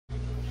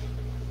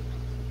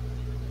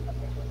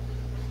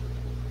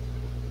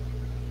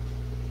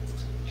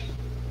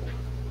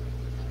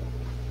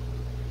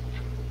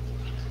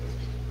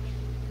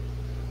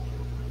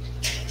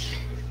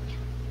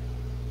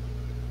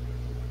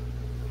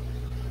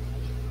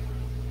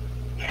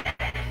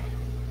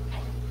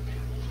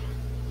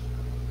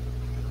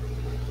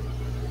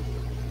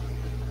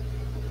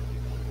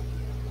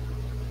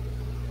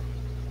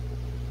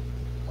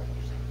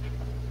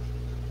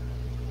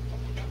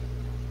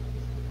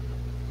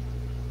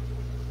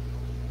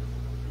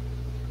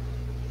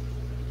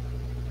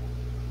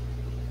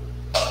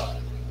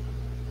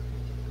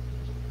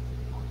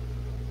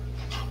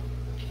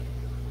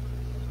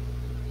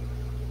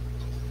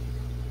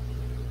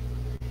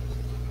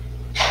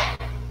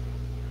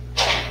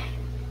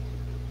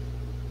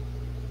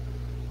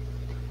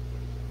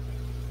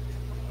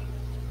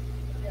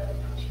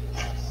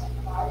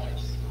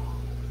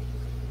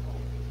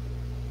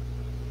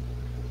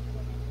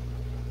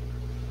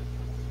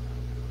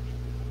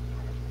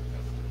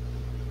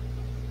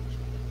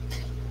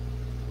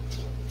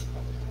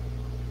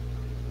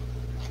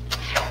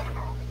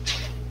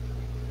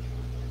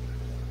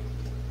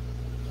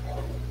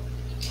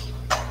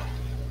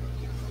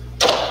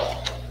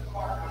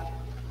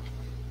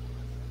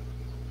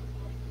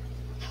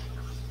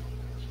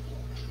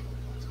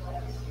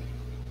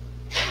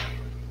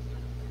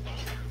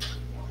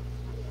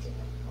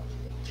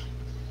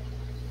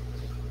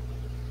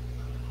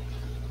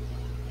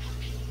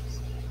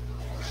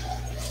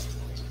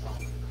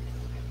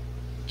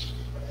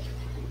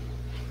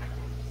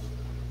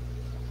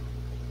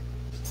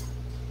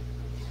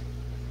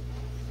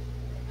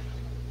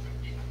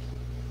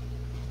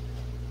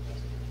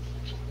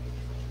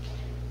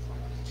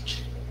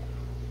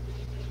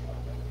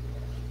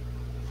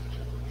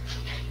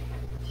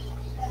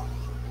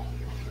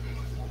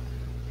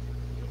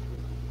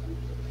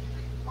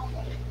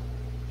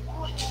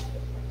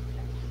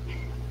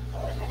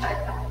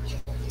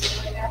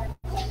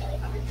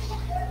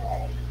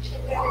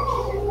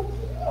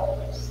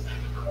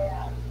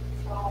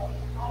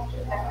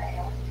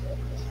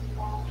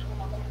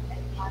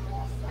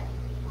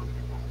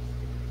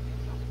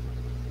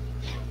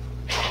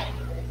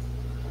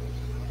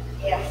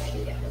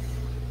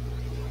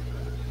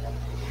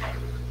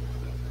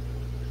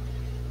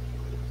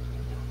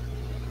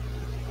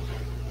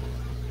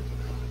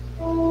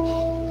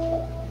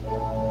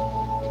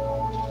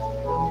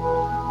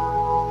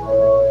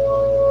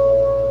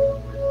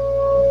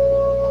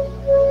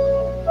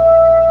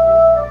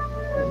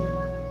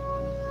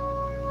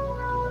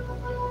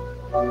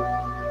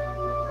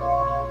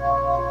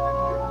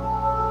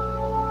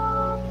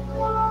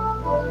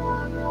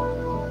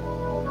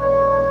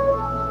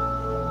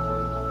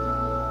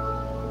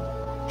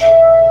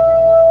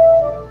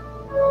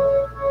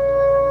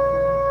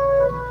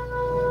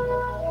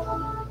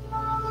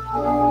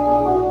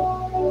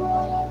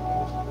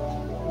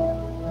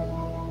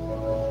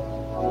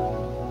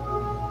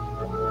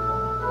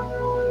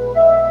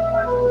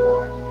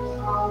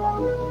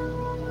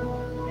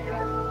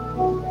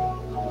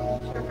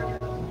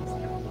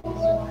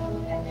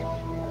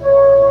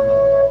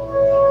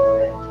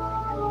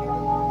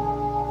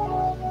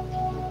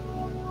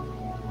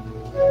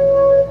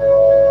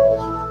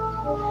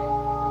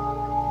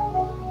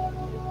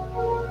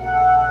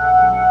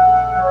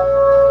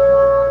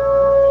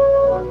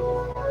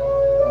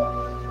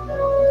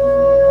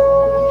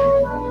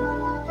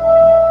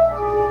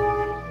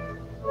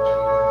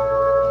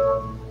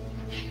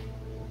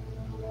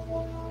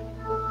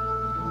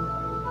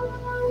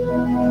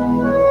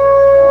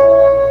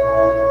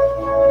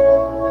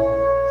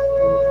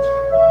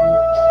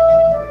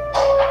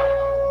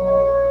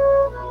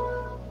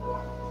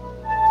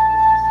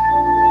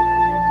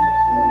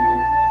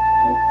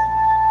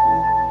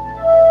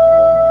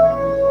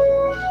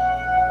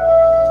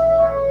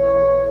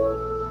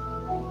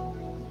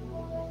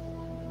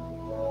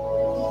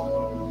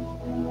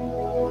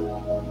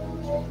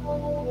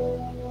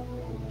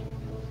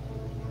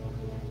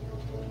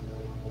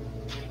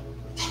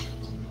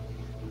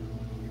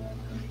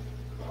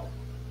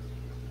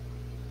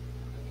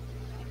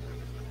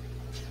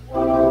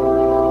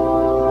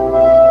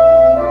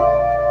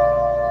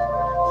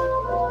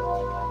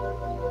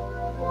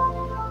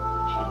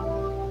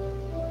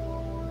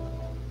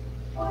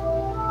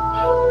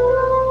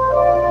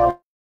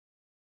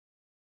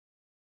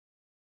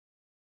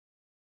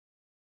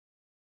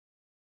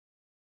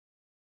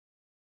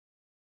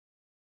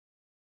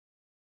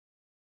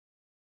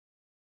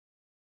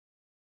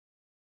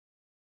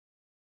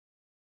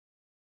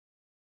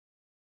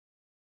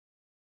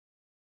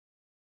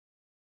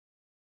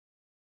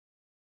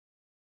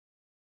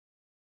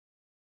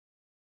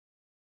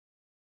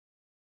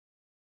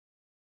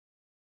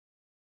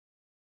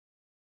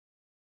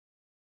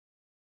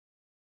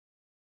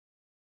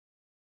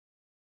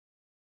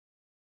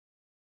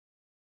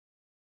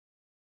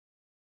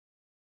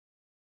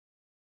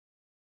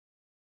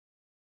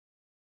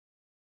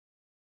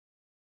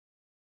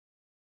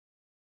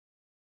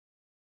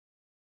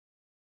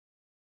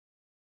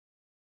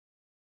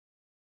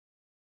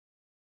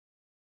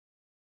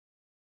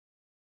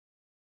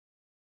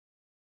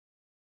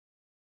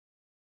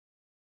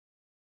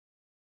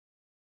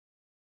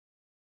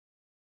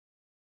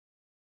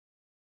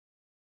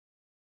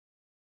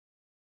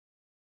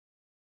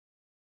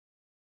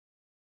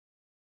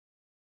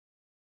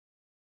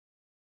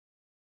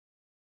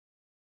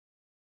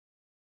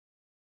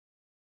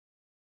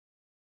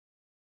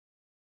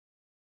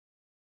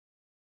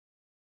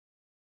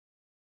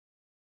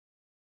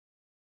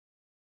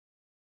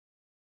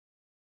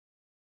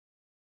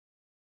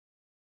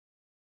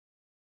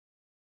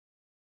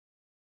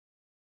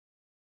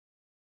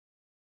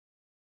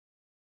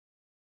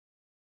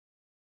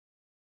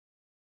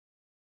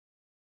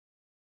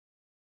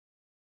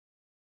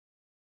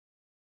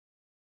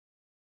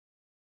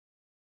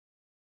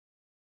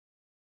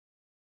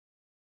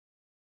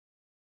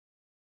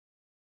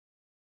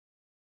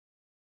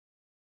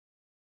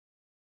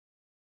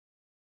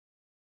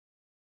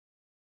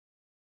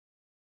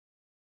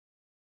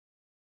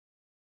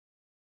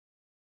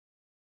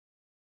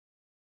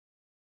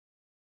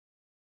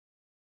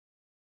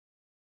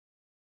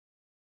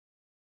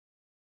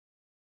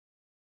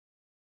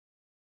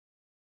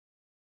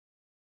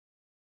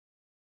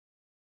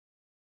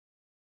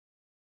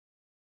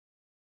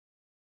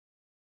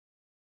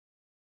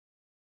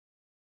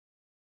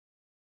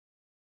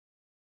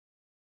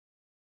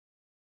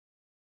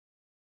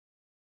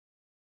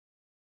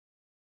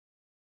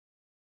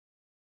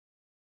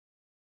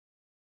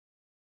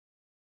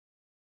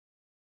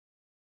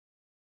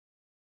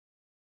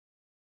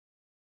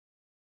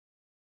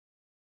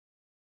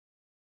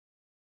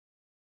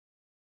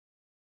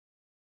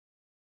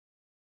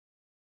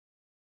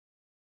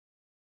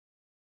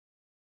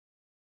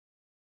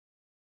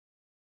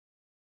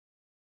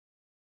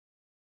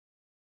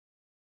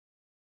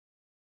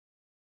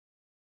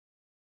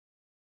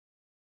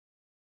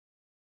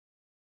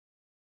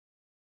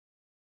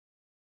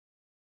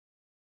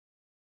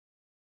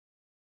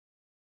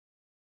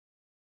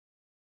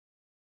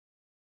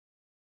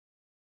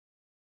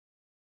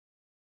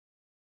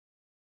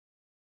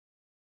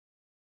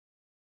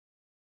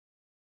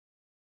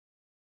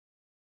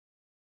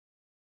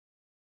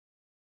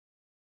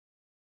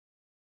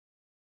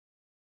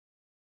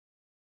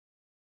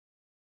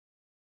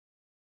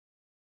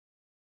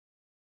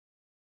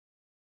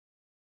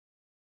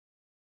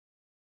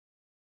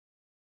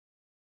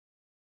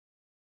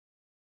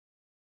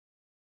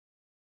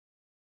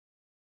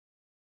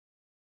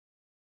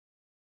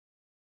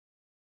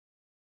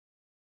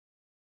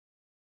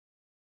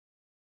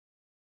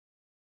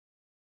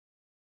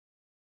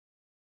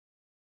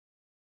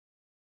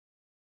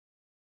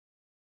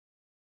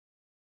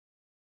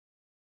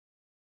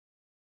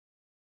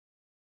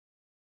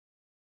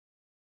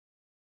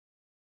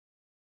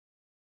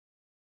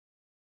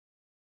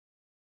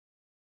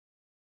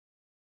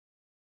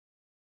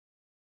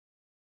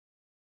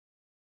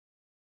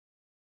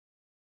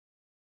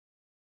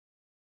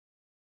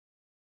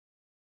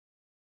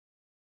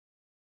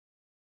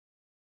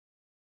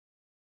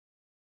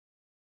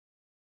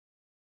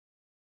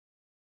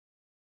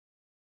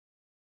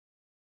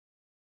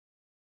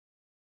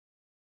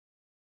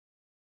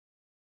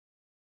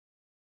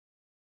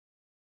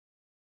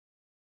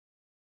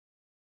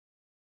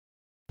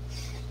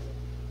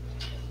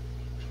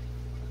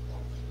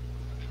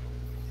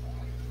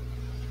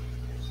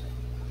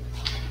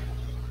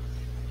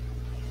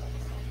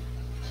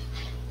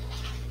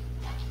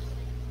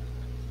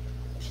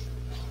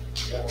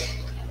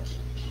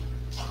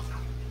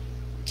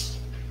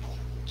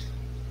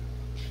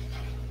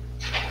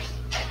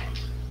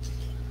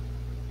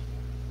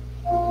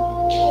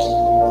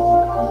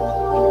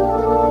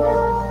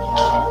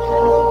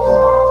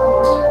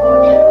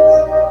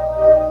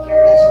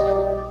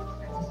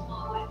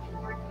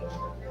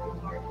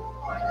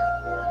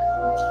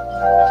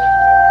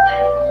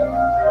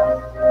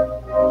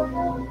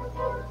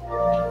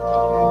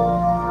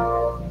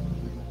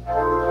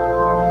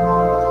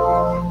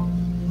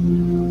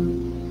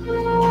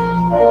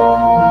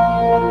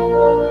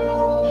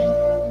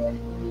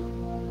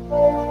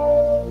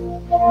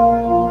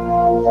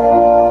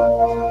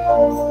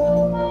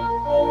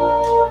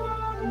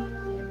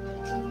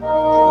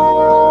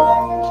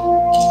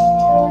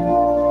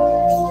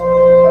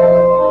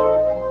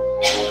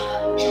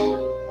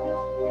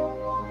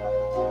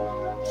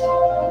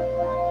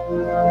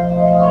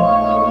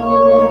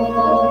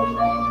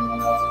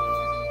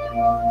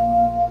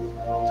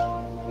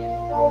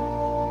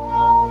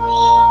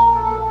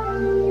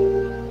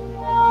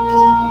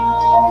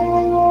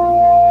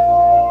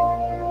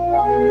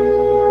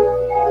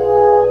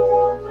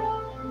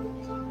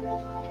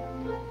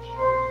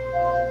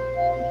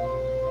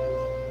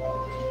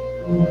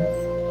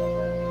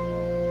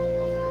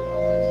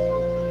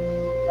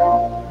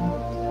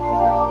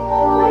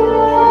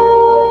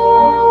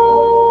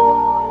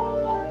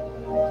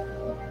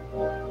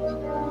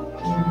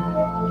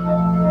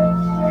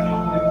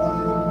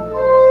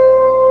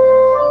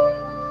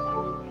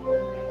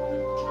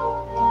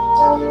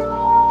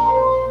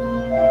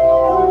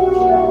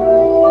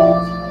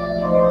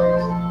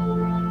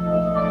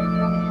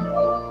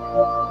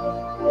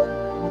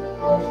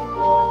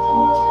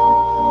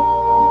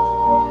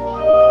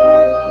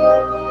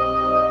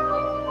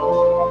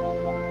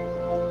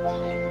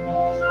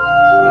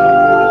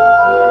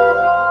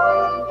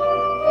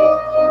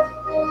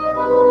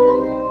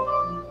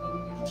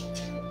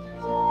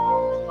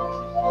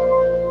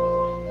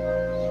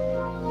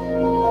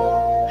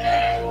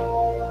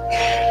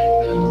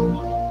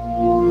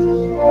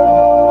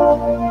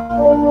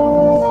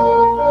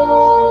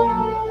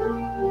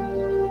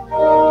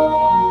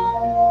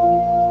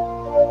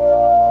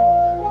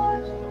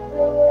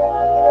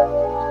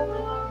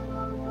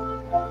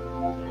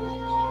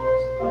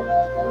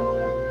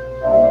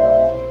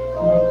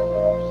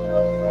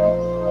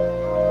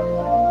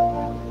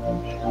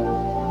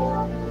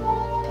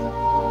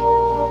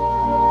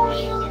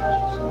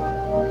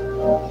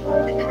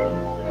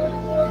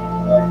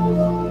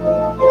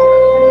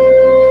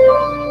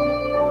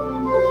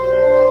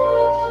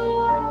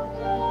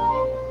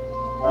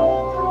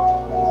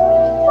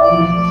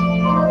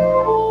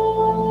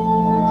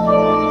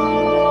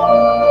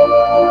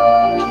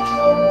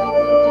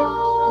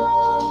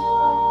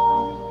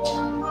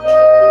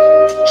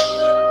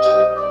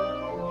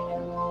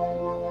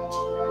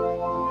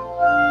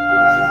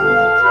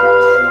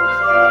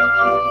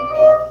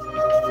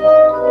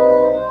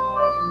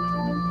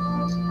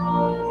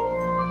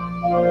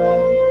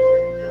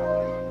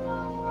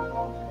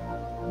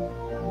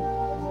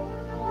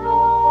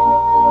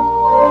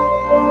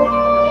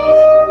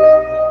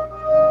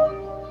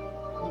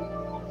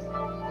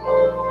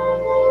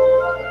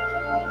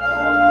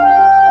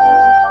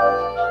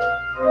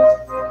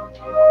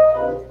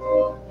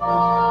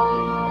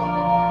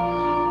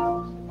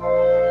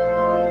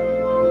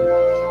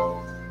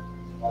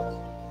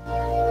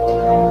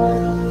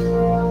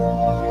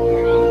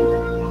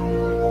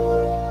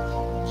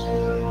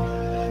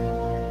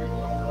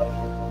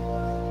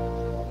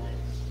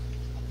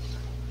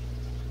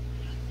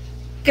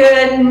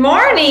Good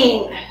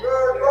morning.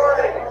 Good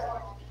morning.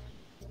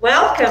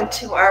 Welcome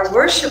to our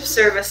worship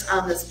service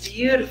on this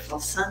beautiful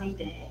sunny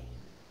day.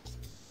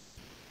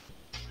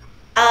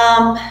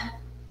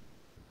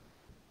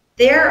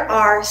 There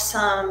are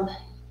some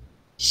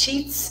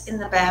sheets in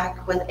the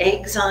back with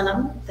eggs on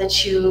them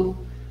that you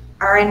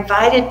are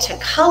invited to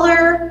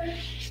color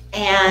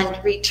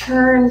and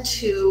return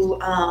to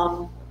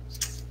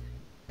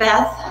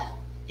Beth.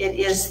 It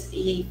is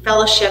the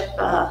fellowship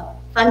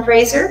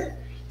fundraiser,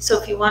 so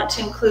if you want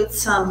to include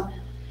some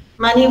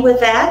money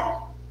with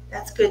that,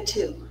 that's good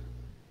too.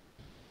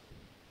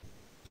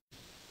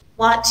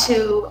 Want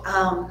to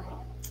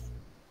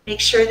make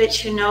sure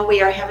that you know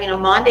we are having a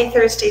Maundy,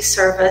 Thursday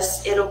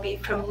service. It'll be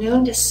from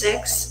noon to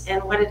 6,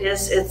 and what it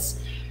is,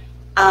 it's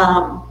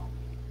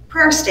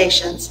prayer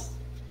stations.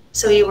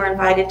 So you were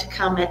invited to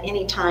come at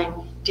any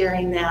time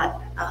during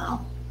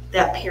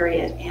that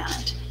period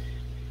and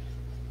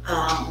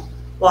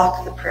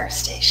walk the prayer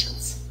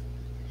stations.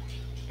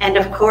 And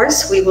of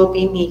course, we will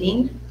be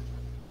meeting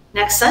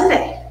next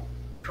Sunday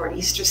for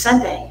Easter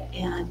Sunday,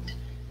 and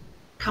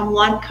come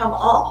one, come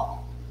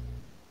all.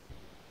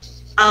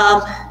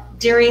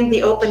 During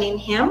the opening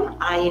hymn,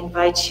 I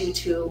invite you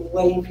to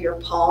wave your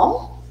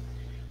palm,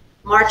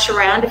 march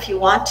around if you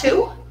want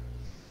to.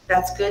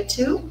 That's good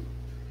too.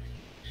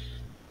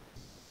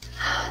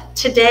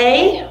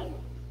 Today,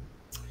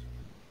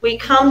 we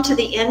come to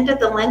the end of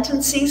the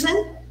Lenten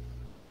season.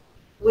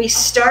 We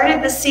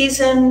started the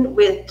season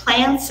with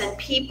plants and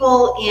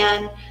people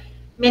in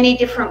many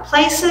different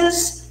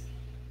places.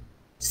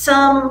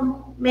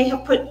 Some may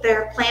have put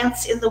their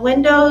plants in the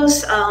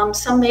windows.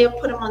 Some may have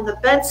put them on the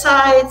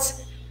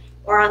bedsides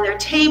or on their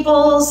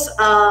tables.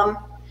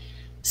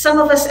 Some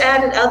of us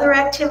added other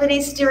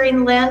activities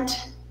during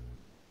Lent.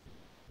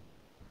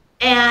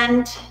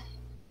 And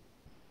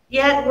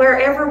yet,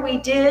 wherever we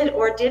did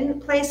or didn't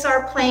place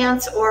our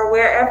plants, or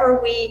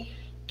wherever we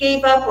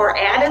gave up or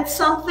added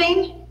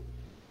something,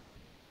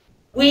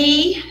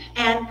 we,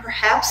 and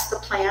perhaps the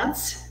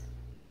plants,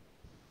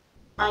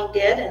 mine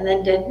did and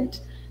then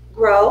didn't,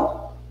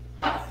 grow.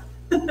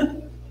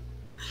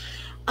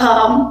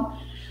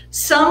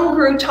 Some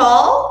grew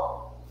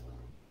tall,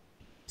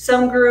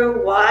 some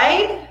grew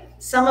wide,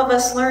 some of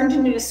us learned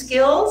new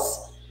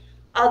skills,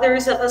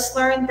 others of us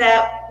learned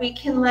that we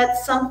can let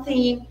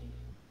something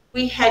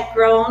we had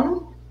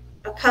grown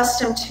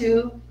accustomed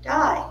to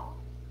die.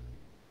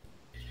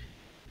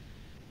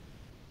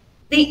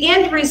 The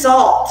end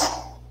result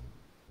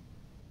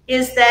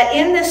is that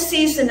in this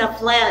season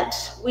of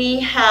Lent, we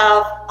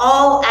have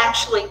all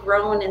actually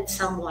grown in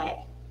some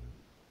way.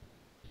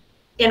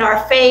 In our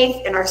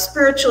faith, in our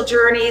spiritual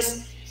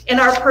journeys, in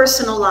our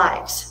personal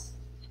lives.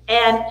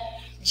 And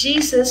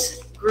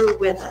Jesus grew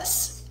with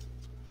us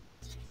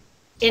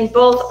in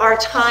both our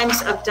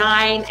times of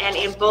dying and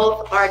in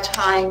both our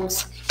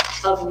times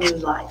of new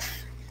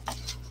life.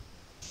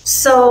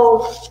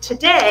 So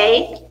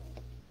today,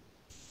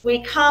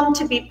 we come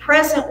to be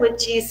present with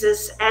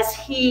Jesus as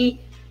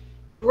he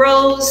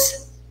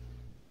grows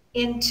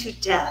into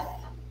death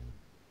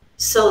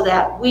so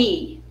that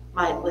we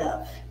might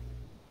live.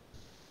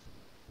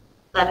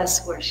 Let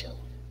us worship.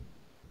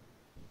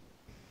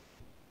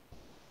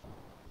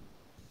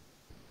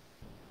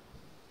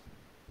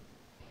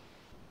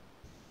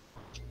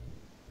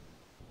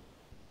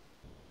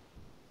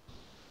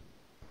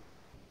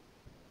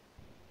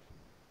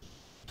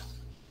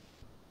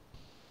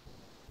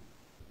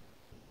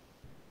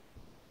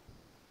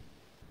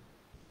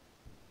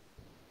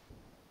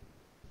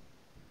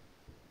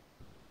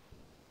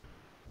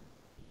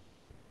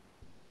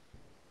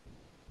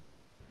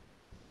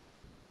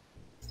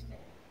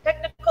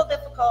 Technical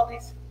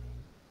difficulties.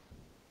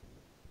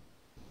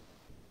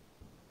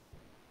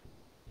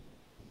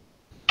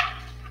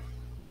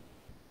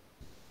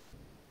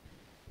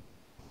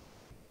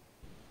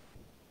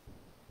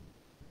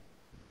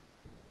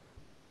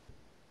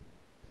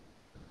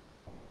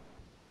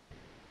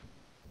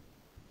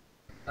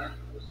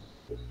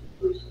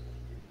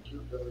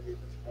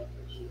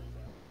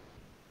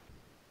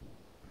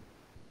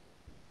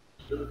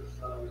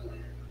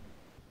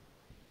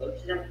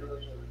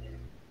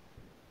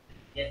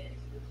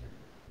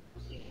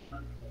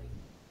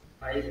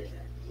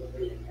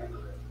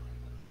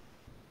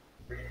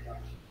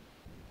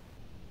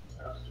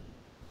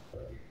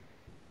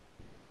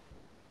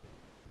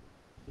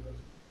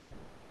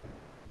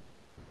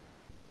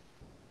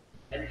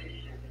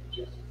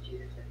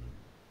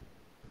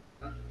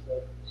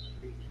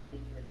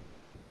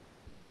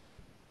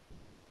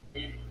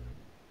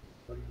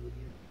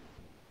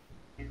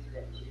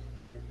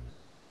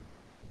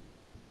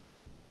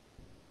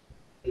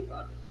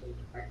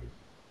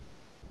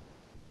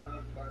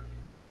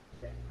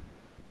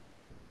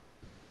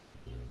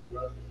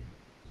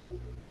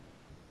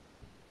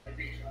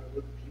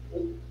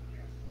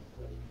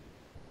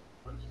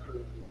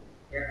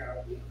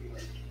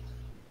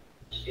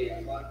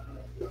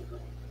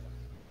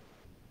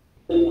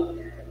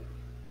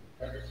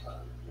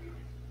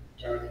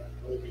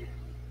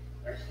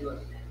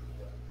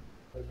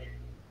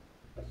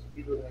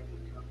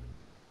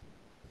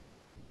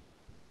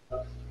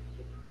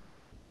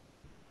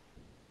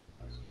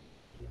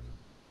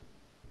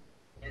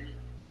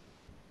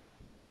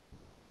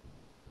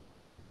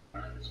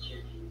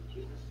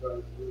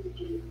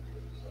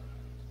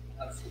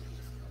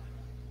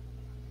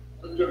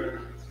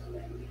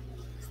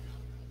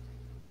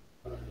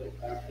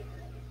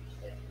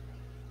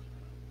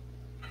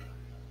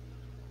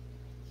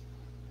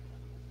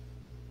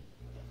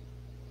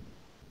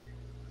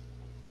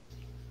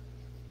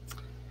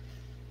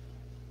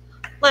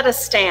 Let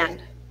us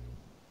stand.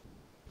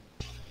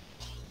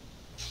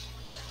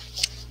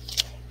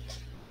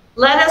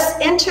 Let us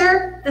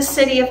enter the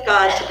city of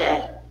God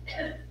today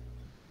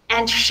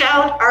and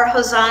shout our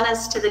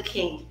hosannas to the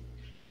King.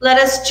 Let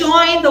us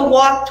join the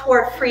walk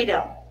toward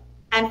freedom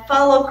and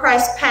follow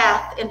Christ's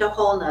path into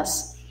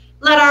wholeness.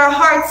 Let our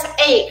hearts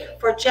ache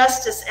for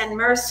justice and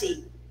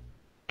mercy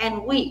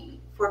and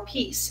weep for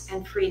peace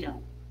and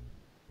freedom.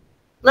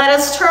 Let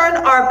us turn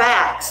our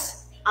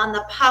backs on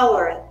the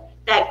power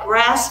that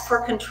grasps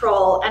for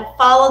control and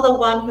follow the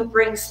one who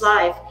brings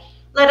life.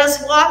 Let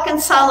us walk in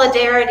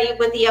solidarity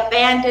with the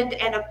abandoned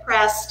and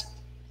oppressed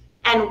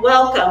and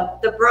welcome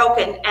the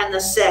broken and the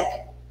sick.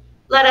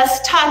 Let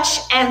us touch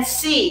and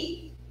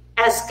see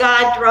as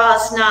God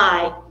draws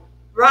nigh,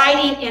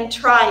 riding in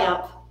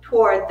triumph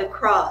toward the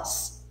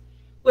cross.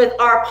 With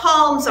our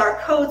palms, our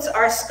coats,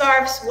 our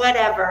scarves,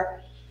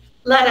 whatever,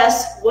 let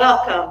us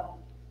welcome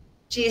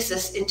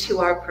Jesus into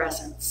our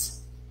presence.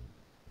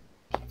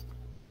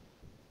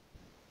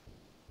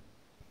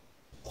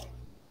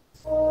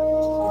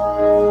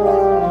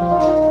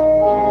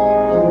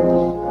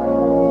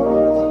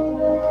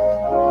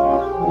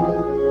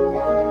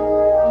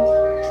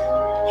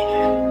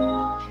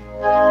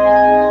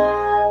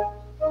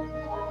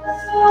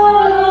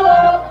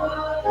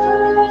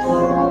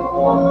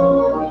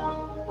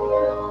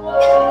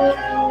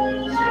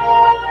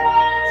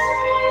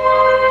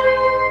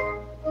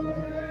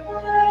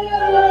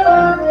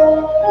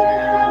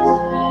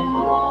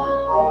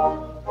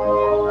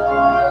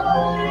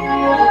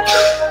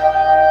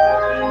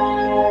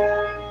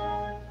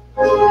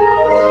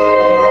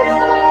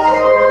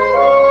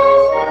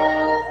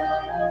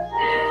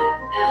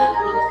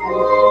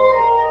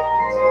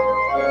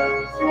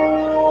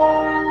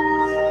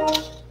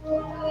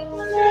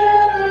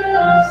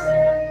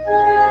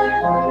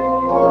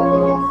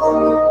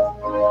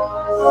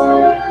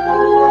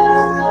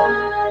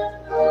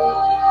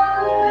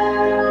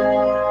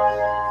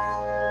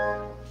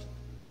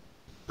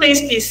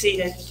 Please be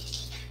seated.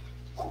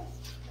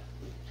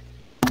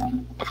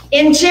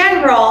 In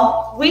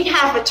general, we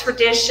have a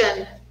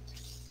tradition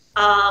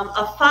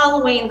of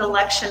following the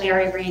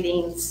lectionary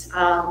readings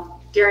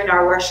during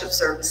our worship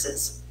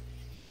services.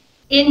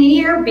 In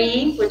year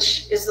B,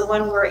 which is the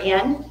one we're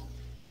in,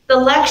 the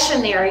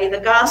lectionary, the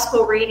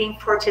gospel reading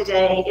for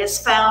today, is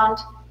found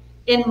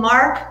in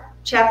Mark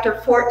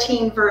chapter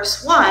 14,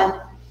 verse 1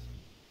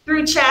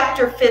 through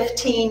chapter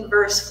 15,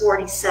 verse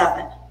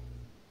 47.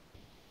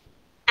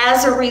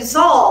 As a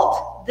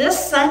result,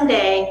 this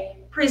Sunday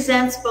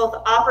presents both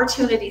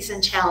opportunities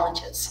and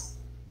challenges.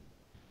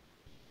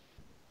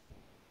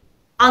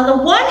 On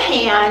the one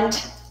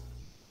hand,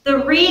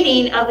 the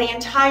reading of the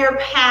entire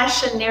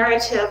Passion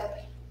narrative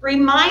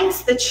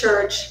reminds the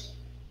church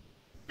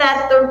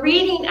that the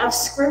reading of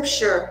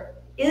Scripture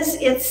is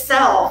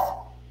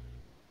itself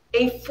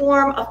a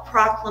form of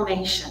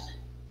proclamation.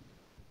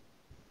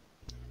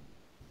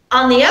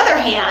 On the other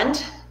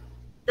hand,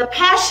 the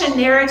Passion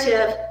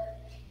narrative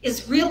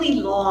is really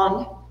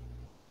long,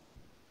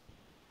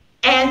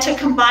 and to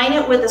combine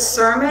it with a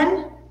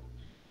sermon,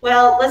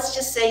 well, let's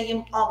just say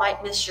you all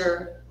might miss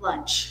your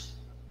lunch.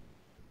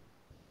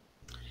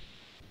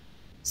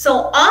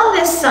 So on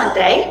this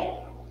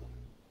Sunday,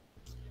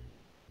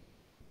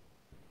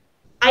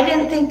 I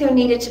didn't think there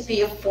needed to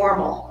be a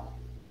formal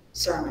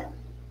sermon.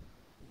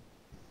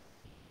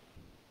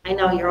 I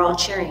know you're all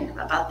cheering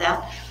about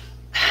that,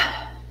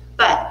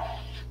 but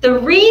the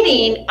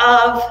reading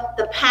of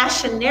the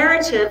Passion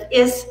narrative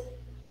is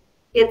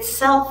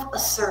itself a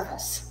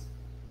service,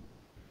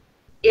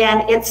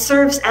 and it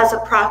serves as a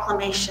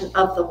proclamation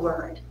of the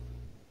word.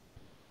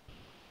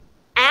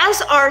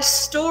 As our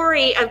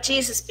story of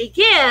Jesus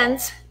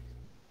begins,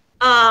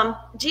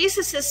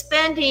 Jesus is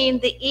spending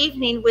the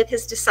evening with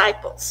his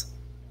disciples.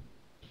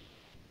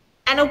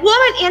 And a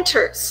woman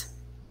enters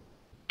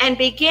and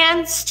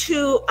begins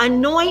to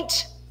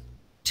anoint,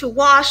 to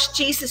wash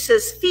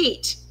Jesus's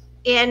feet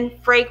in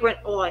fragrant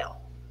oil.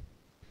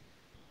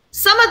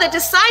 Some of the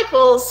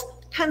disciples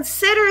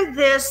consider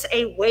this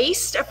a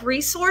waste of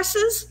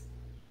resources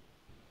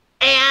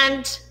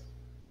and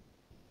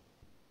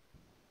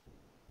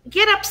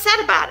get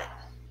upset about it.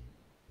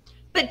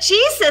 But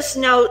Jesus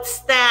notes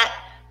that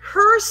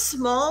her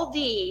small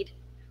deed,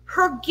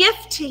 her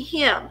gift to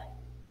him,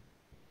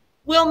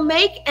 will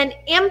make an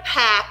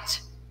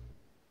impact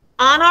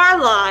on our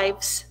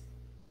lives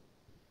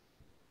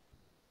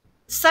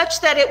such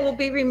that it will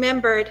be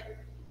remembered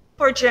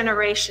for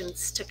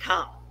generations to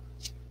come.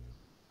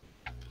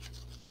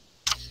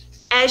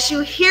 As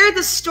you hear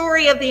the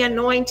story of the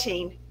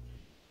anointing,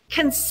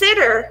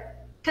 consider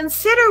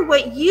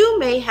what you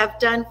may have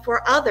done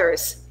for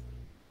others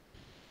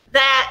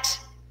that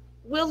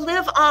will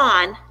live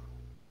on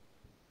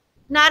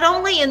not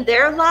only in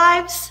their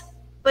lives,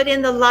 but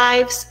in the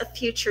lives of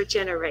future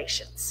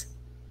generations.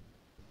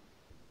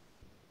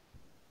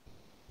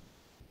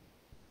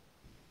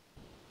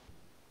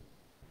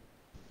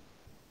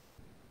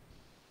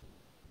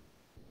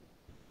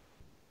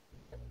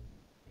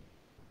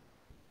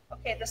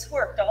 Okay, this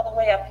worked all the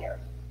way up here.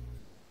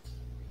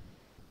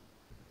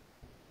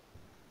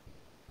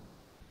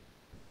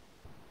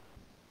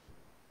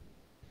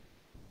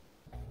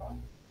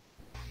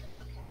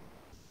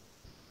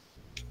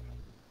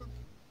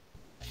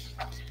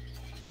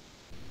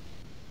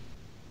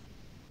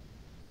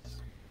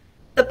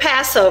 The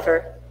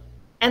Passover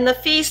and the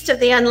Feast of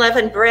the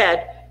Unleavened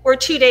Bread were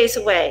 2 days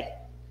away.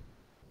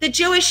 The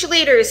Jewish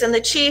leaders and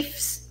the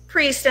chief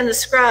priests and the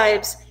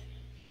scribes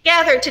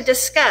gathered to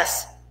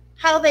discuss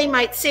how they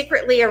might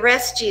secretly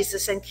arrest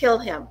Jesus and kill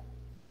him.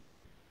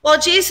 While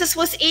Jesus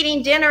was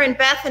eating dinner in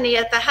Bethany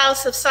at the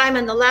house of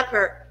Simon the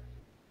leper,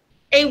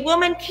 a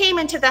woman came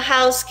into the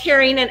house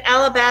carrying an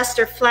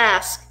alabaster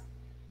flask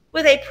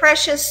with a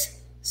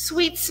precious,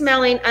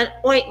 sweet-smelling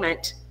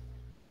ointment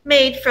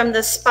made from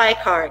the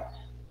spikenard.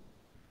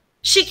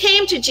 She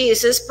came to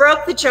Jesus,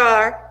 broke the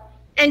jar,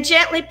 and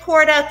gently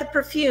poured out the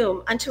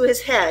perfume unto his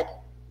head.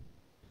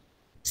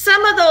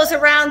 Some of those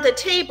around the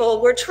table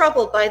were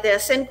troubled by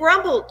this and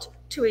grumbled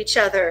to each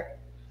other,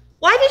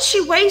 "Why did she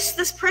waste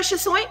this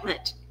precious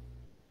ointment?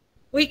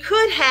 We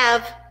could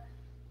have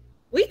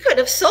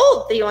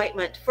sold the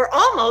ointment for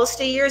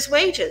almost a year's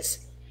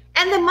wages,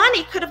 and the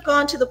money could have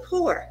gone to the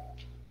poor."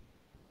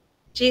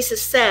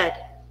 Jesus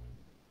said,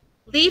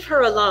 "Leave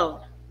her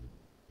alone.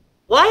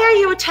 Why are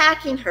you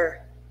attacking her?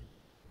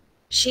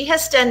 She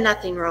has done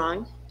nothing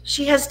wrong.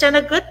 She has done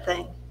a good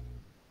thing.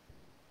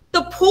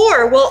 The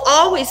poor will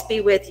always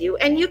be with you,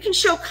 and you can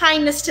show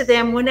kindness to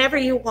them whenever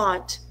you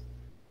want,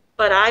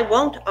 but I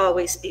won't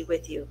always be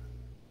with you.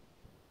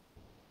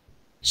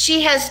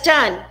 She has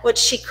done what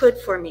she could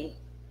for me.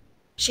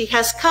 She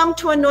has come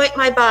to anoint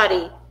my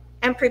body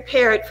and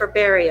prepare it for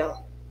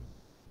burial.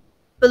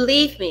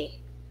 Believe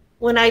me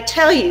when I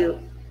tell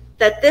you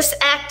that this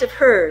act of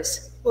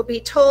hers will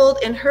be told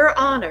in her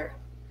honor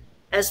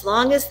as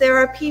long as there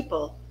are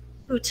people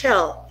who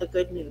tell the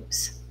good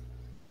news."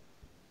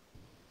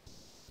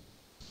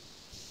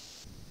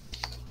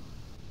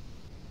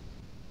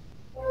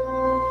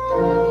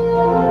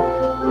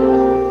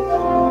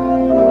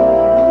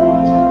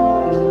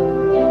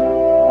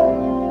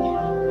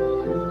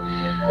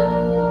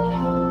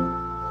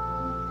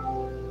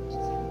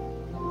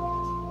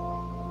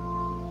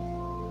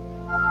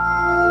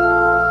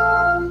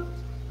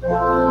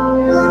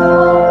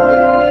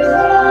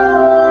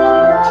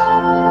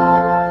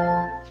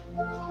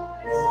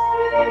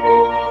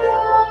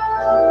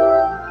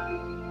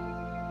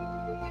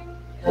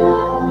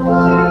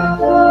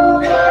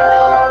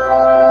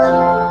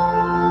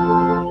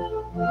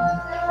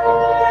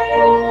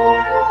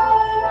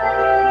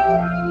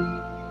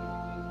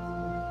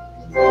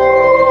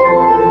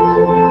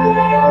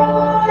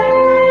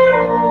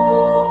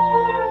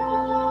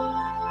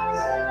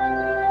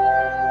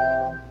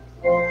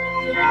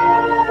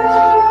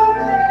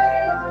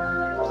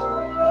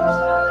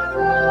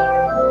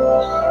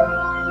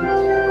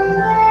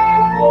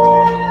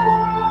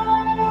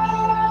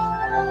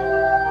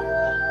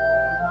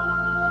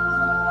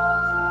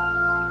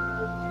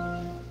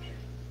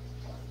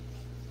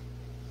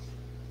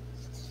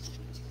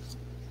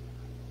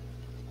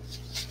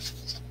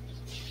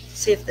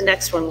 See if the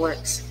next one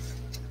works.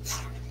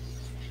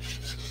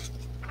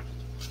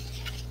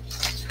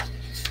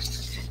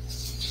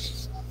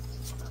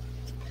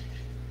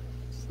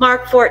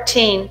 Mark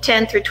 14,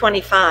 10 through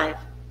 25.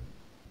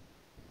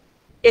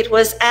 It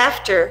was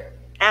after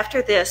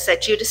this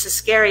that Judas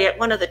Iscariot,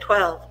 one of the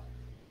 12,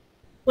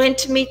 went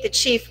to meet the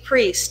chief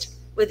priest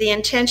with the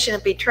intention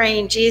of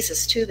betraying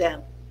Jesus to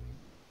them.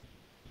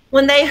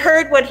 When they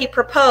heard what he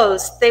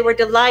proposed, they were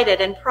delighted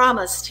and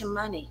promised him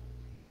money.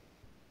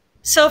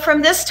 So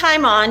from this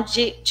time on,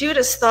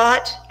 Judas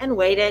thought and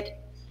waited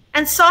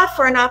and sought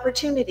for an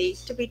opportunity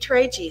to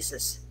betray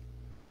Jesus.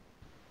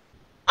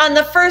 On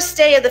the first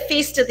day of the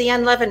Feast of the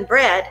Unleavened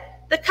Bread,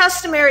 the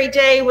customary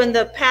day when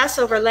the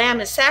Passover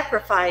lamb is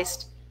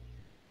sacrificed,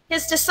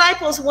 his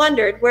disciples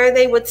wondered where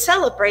they would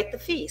celebrate the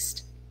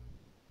feast.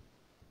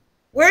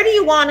 "Where do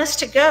you want us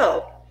to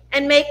go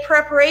and make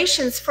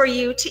preparations for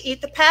you to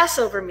eat the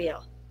Passover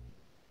meal?"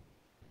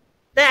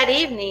 That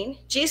evening,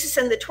 Jesus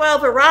and the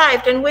 12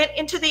 arrived and went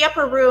into the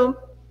upper room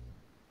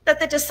that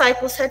the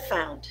disciples had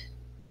found.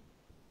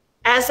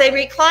 As they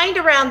reclined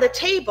around the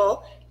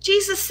table,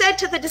 Jesus said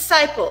to the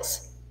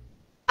disciples,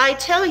 "I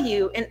tell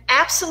you in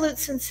absolute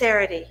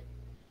sincerity,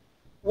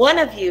 one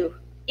of you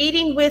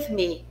eating with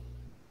me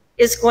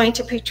is going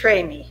to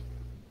betray me."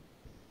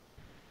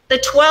 The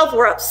 12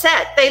 were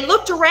upset. They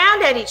looked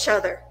around at each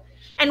other,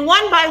 and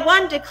one by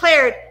one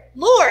declared,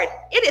 "Lord,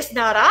 it is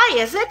not I,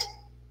 is it?"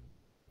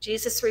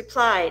 Jesus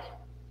replied,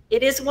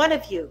 "It is one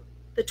of you,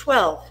 the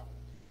 12,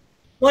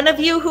 one of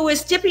you who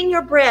is dipping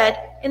your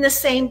bread in the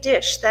same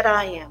dish that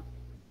I am."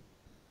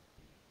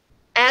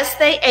 As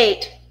they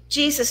ate,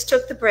 Jesus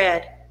took the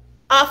bread,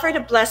 offered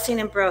a blessing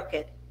and broke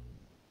it.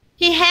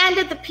 He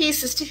handed the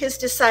pieces to his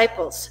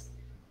disciples.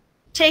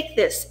 "Take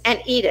this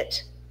and eat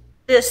it.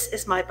 This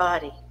is my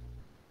body."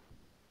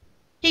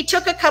 He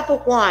took a cup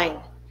of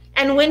wine,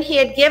 and when he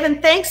had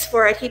given thanks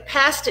for it, he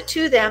passed it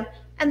to them,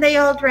 and they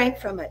all drank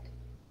from it.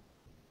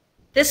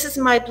 "This is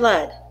my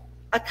blood,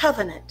 a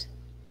covenant,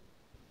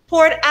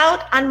 poured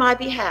out on my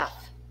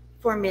behalf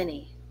for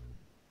many.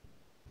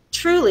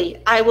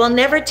 Truly, I will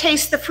never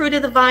taste the fruit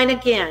of the vine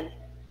again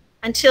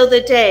until the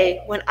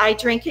day when I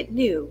drink it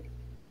new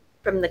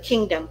from the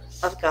kingdom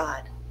of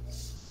God."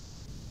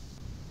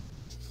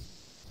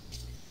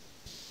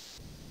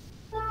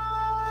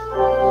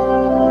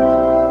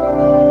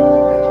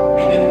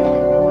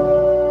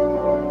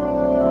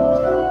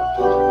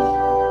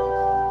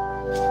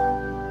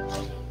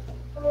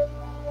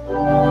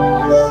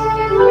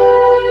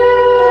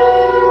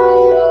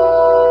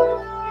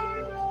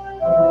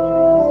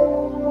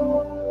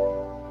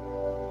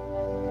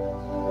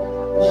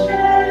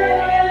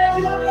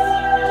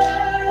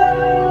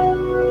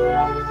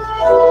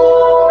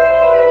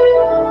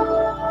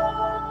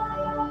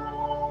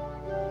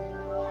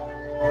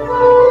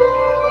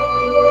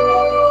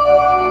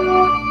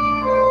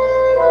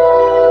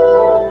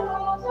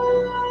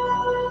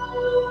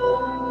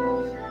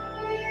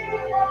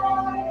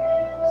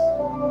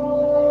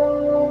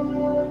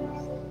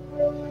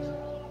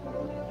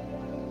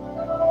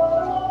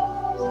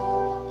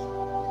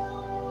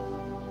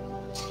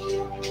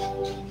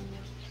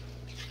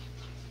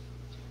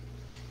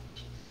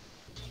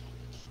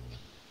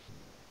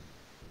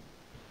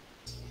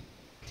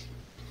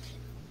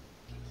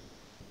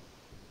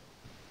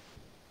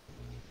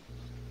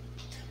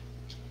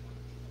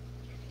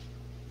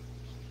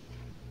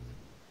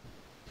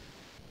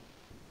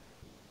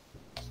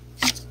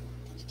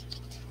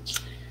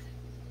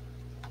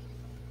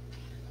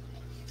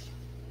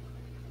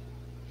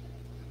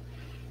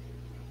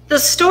 The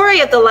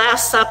story of the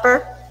Last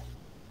Supper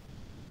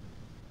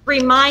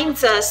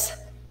reminds us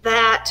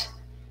that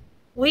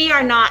we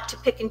are not to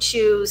pick and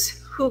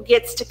choose who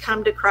gets to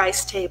come to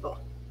Christ's table.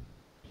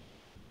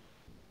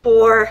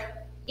 For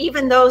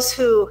even those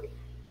who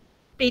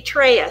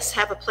betray us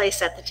have a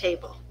place at the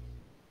table.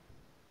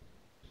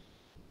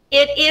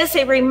 It is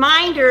a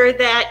reminder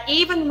that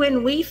even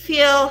when we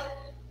feel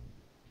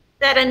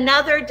that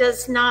another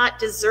does not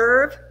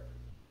deserve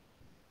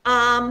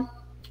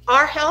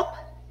our help,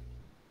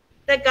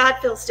 that God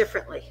feels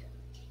differently.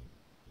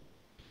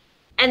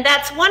 And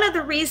that's one of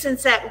the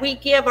reasons that we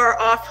give our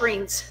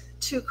offerings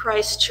to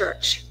Christ's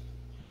church,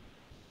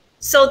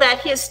 so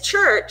that his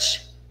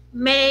church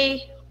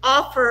may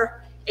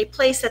offer a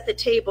place at the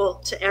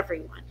table to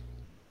everyone.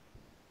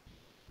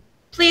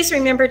 Please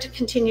remember to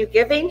continue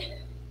giving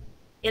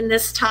in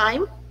this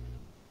time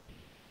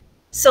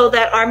so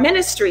that our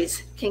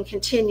ministries can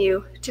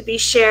continue to be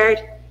shared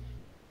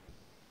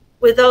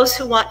with those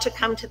who want to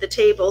come to the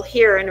table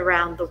here and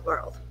around the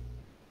world.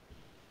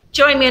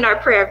 Join me in our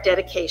prayer of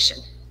dedication.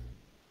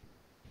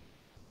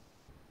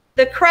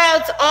 The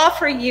crowds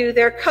offer you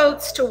their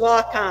coats to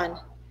walk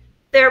on.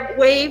 They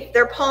wave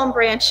their palm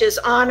branches,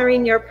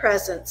 honoring your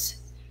presence.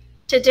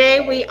 Today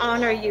we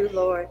honor you,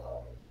 Lord,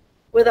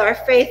 with our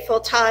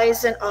faithful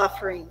tithes and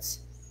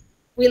offerings.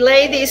 We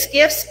lay these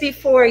gifts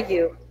before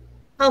you,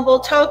 humble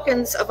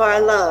tokens of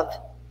our love,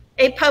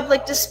 a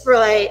public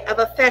display of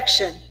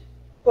affection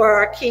for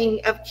our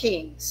King of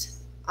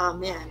Kings.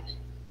 Amen.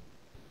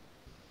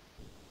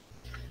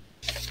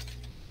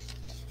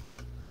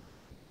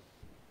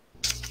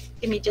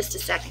 Give me just a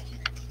second.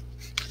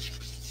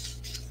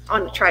 I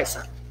want to try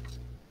some.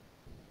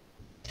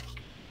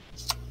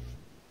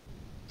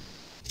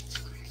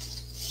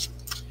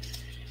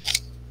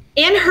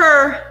 In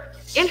her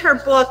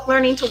book,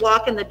 Learning to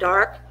Walk in the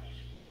Dark,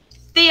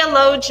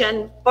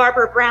 theologian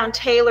Barbara Brown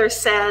Taylor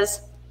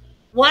says,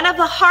 "One of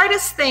the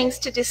hardest things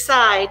to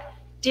decide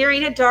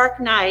during a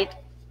dark night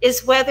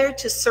is whether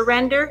to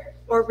surrender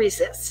or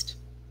resist.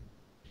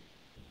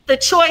 The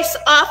choice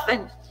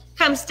often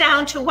comes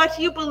down to what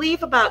you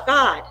believe about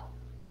God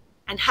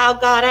and how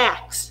God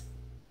acts,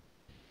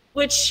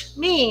 which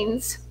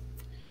means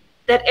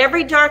that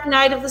every dark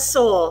night of the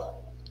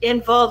soul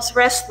involves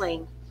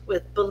wrestling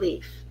with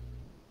belief.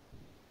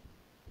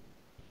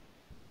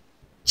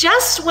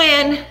 Just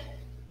when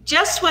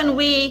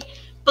we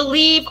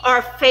believe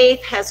our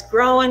faith has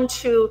grown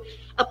to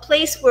a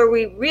place where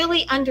we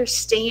really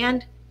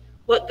understand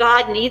what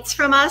God needs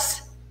from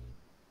us,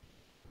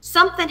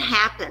 something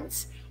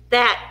happens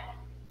that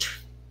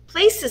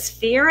places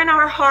fear in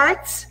our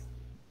hearts,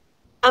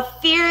 a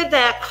fear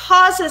that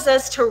causes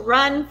us to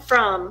run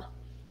from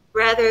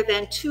rather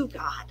than to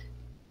God.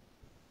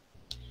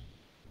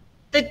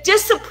 The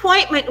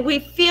disappointment we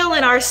feel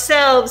in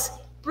ourselves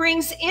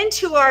brings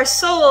into our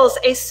souls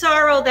a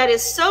sorrow that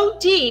is so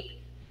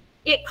deep,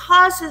 it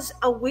causes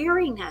a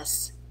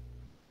weariness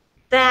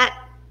that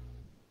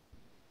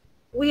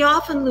we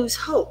often lose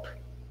hope.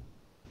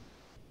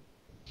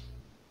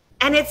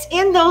 And it's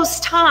in those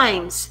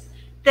times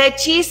that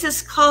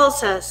Jesus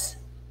calls us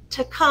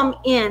to come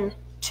in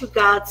to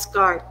God's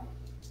garden.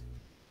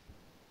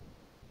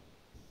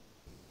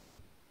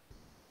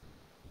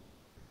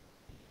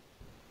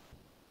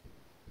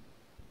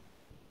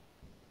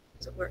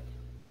 Does it work?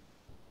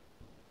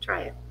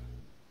 Try it.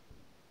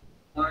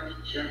 Mark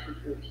chapter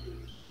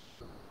 14.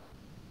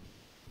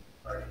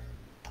 All right.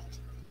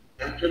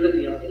 After the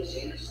meal, they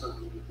sang a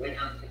song and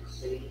went out to the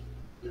city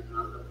and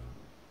found them.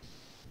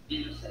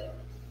 Jesus said,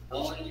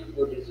 all you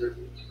will deserve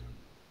it.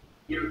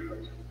 Peter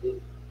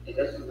protested, it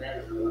doesn't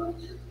matter who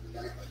else is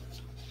exactly.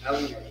 How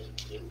we know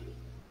it.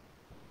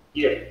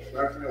 Here,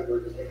 mark my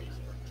words there.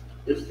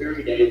 This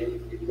very day,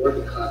 before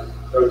the cock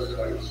crows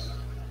twice,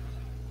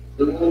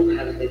 the world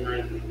has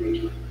denied me 3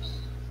 times.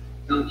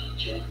 Don't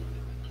teacher,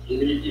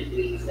 even if it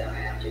means that I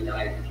have to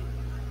die with you,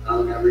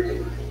 I'll never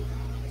do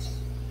it.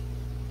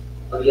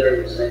 All the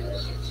other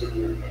disciples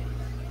sitting in there.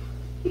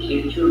 He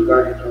came to a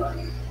garden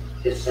dwelling,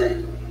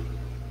 descended.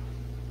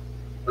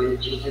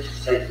 When Jesus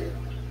said to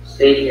him,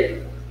 stay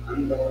here,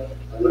 I'm going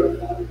a little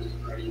longer to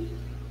pray. He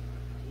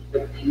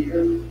took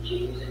Peter,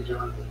 James, and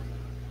John with him.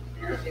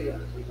 And as they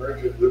left, he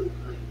heard a group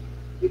behind him,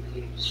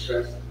 became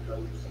distressed and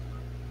filled with sorrow.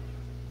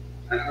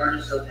 My heart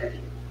is so heavy,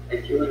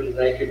 I feel as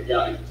I could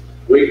die.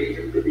 Wait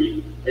here for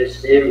me, and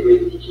stay away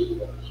to keep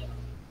watch.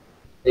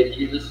 Then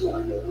Jesus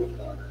wandered a little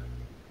farther,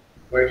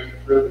 where he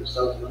threw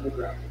himself on the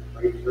ground and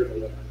prayed for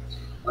deliverance,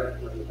 but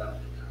without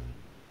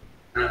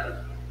the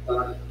time.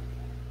 Father,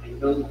 I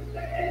know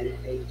that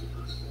anything is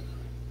possible.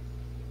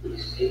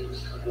 These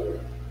things come away,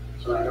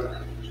 so I don't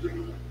have to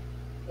drink them.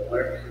 But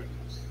whatever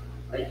happens,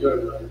 let your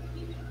will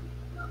be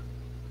done.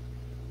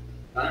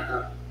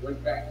 Now,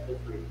 went back to the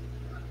free,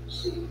 and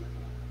see.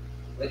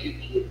 Look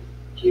at Peter,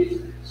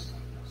 Jesus,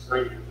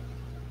 Simon.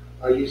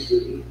 Are you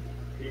sleeping?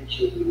 Couldn't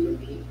you be with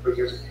me for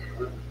just an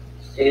hour?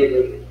 Stay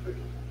awake for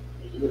me,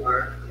 and you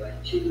aren't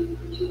led to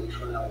into the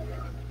trial of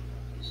God.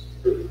 It's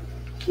true.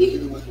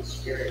 Even when the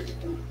spirit is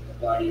born, the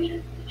body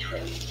can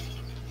betray.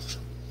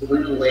 He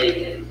went away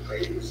again and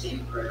prayed the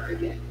same prayer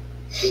again,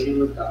 pleading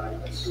with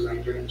God but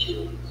surrendering to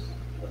his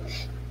will.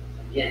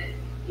 Again,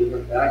 he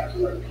went back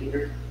to where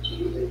Peter,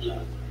 James, and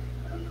John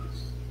found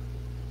us.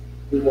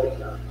 He woke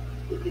up.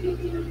 He didn't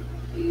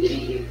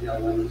even know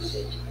when to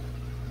say to him.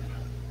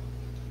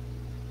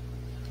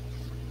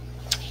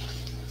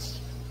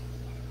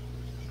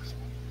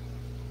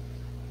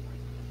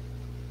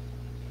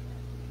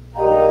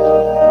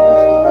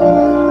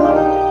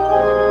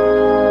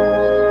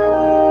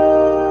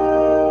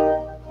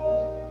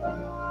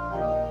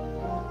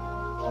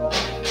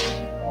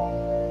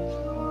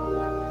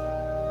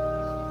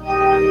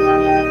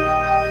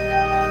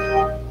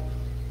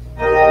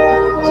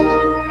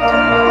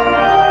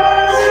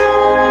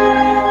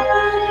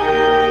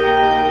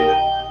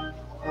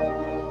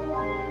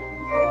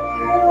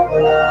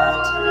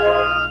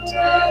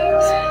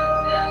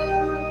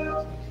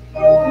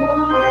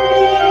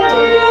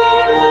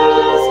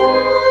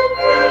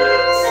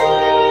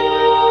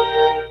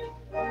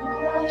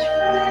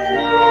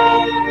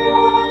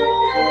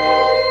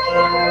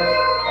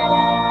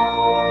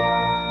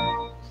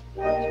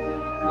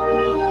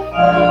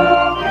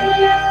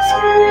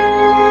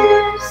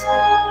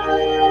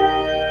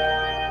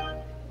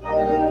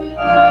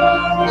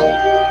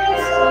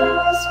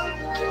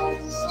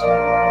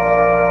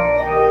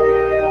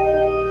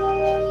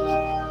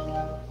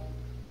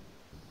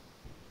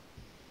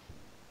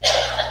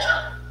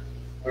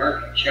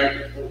 Mark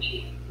chapter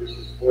 14,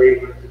 verses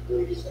 41 to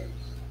 46,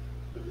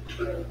 the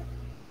betrayal.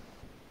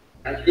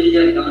 After he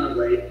had gone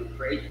away and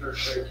prayed for a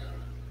third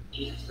time,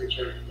 Jesus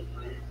returned to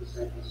find his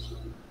disciples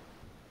sleeping.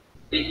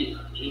 Speaking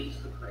of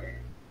Jesus the prayer,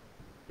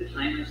 the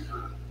time has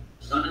come.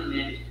 The Son of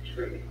Man is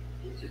betrayed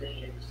into the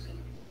hands of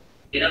Satan.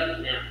 Get up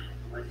now,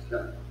 and let's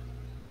go.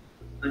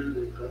 The one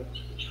who is going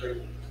to betray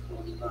me is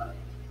close by.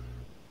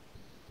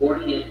 Before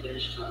he had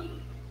finished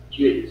talking,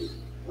 Judas,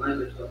 one of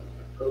the 12,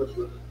 approached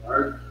with a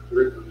large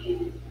group of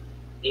people,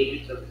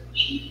 agents of the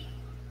chief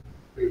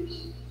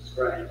priests,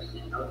 scribes,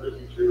 and elders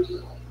in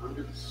Jerusalem,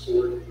 under the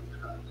sword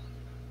and cups.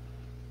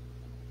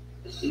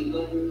 The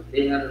symbol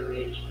they had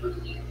arranged was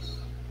a kiss.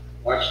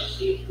 Watch to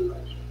see if you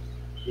like it.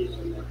 He is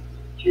the one.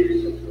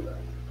 Judas is the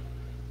right.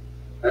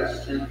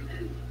 Arrest him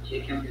and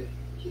take him to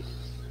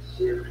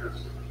Caesar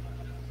custody.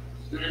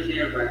 As soon as they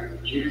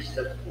arrived, Judas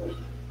stepped forward,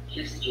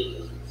 kissed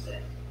Jesus, and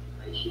said,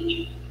 I teach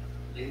you.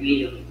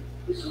 Immediately,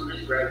 the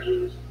soldiers grabbed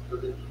Jesus and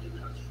put him into custody.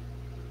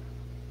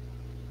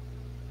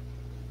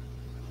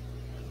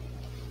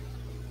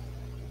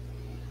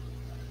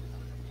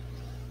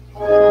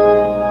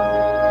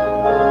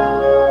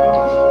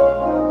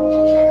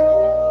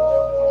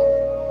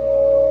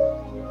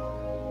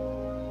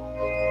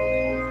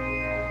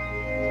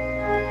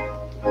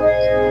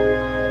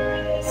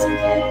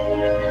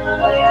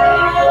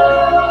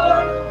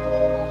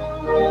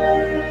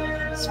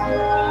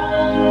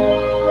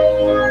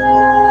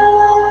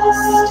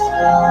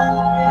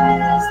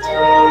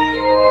 Christ,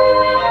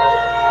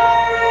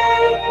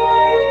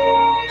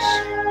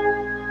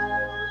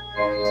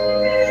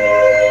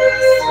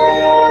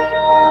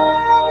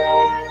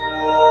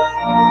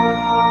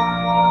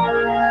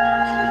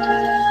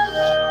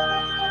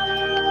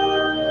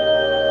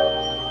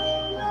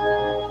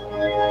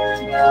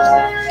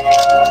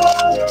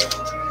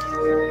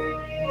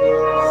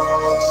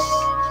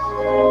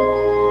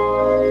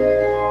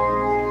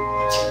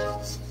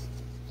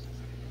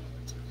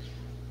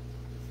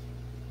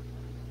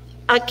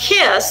 a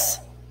kiss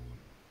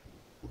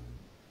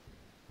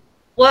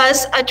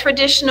was a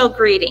traditional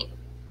greeting.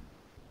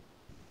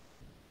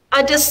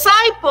 A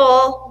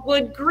disciple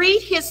would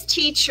greet his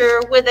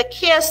teacher with a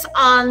kiss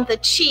on the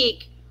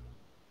cheek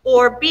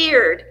or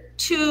beard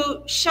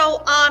to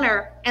show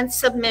honor and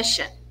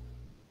submission.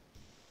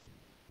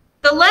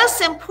 The less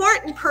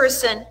important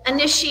person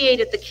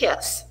initiated the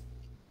kiss.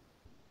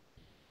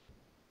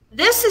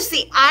 This is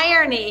the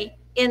irony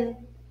in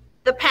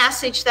the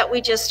passage that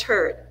we just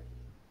heard.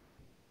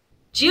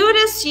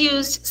 Judas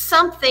used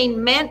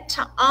something meant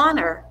to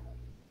honor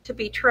to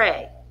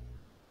betray.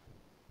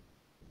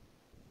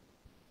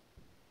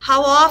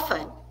 How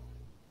often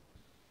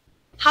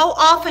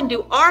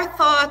do our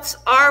thoughts,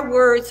 our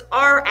words,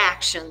 our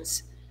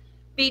actions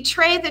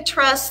betray the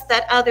trust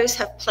that others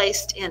have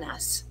placed in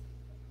us?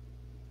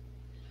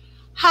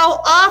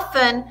 How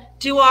often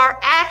do our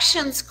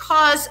actions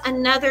cause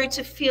another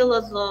to feel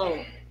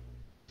alone,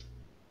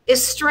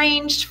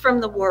 estranged from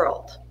the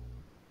world?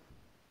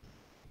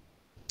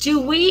 Do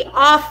we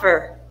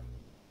offer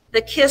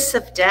the kiss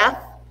of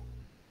death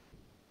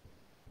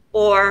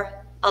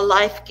or a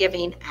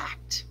life-giving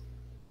act?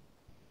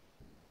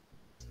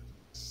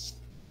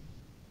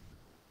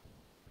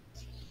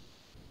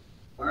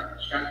 Mark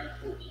chapter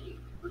 14,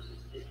 verses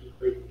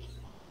 53.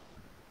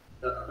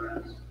 The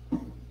arrest.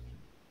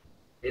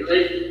 They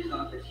led him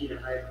to see the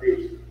high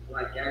priest, who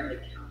had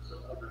gathered a council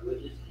of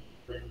religious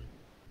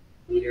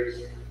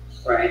leaders,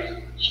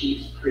 scribes,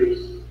 chief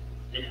priests,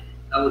 and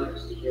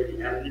elders to hear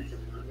the evidence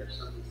and under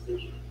some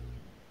decision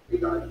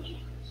regarding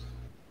Jesus.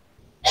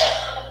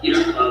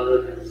 Peter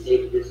followed at a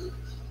safe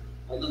distance.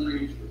 All the way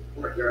into the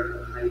courtyard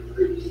of the high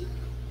priest,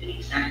 and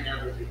he sat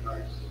down with the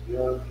guards to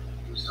warm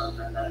himself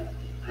at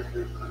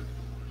their front.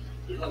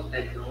 He hoped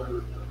that no one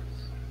would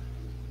notice.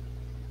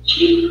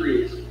 Chief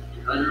priests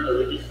and other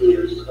religious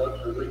leaders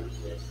called for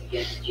witnesses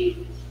against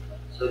Jesus,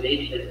 so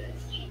they could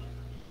arrest Jesus.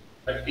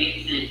 But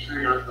things didn't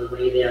turn out the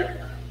way they had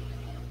done.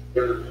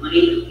 There were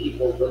plenty of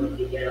people willing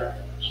to get up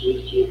and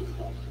accuse Jesus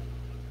falsely,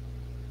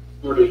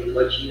 quoting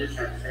what Jesus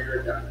had said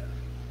or done.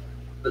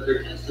 But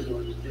their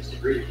testimonies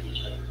disagreed with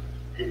each other,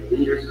 and the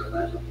leaders were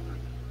left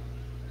behind.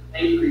 The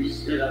high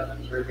priest stood up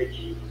and turned to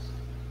Jesus.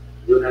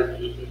 Do you have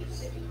anything to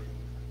say?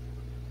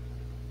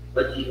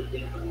 What do you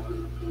think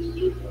among these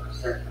people are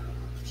said about?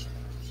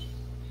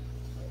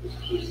 This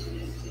piece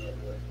didn't say a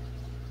word.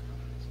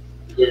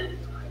 Again,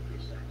 the high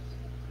priest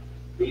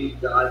asked, "Are you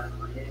God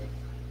appointed?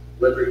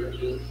 Whoever you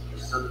king, the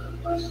son of the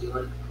blessed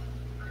one?"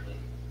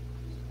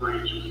 He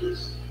pointed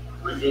Jesus.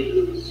 One day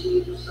you will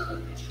see the Son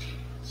of Man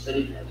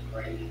sitting at his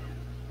right hand, in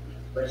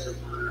the place of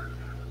honor and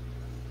power.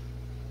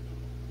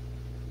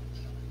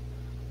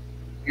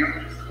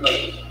 Hearing his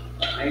clothes,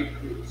 the high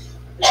priest,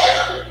 the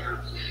head of the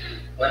council,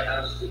 what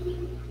else do we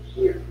need to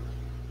hear?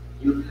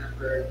 You have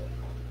heard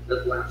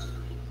the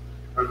blasphemy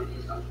from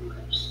his own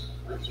lips.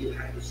 What do you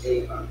have to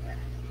say about that?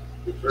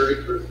 The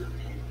verdict was the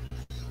man.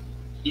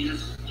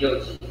 Jesus was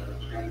guilty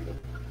of tragedy.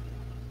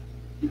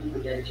 People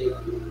began to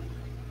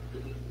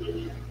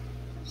humiliate him.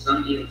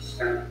 Some even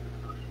spat on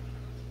him.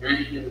 Then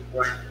he was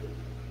blindfolded,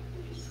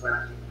 and he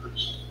slapped and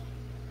punched him.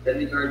 Then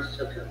the guards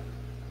took him,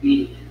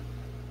 beating him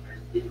as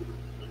they did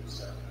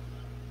himself.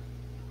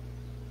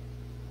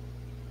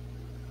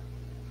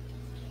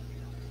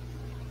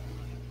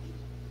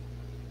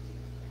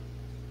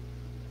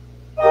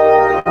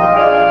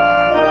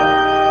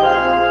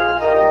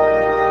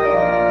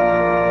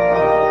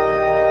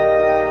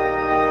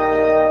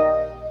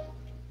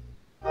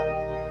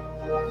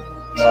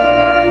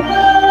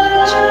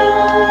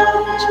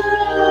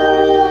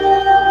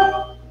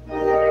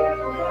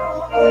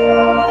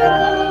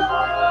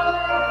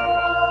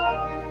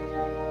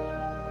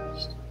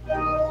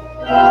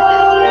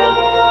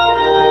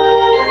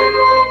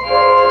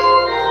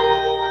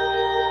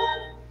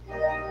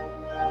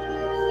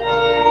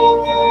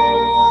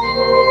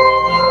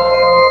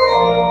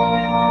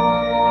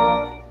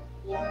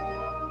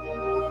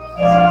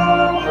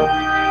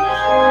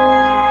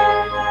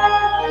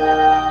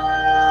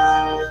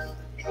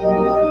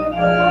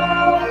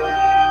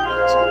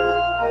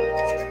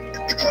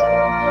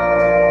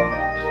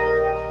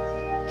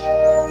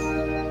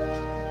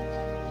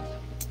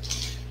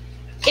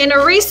 In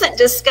a recent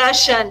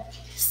discussion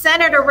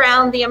centered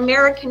around the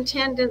American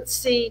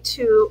tendency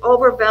to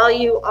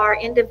overvalue our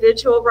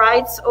individual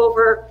rights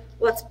over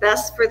what's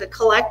best for the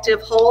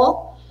collective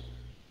whole,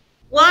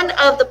 one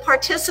of the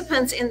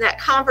participants in that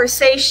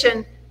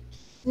conversation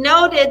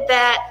noted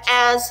that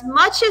as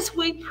much as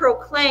we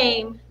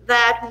proclaim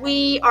that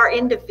we are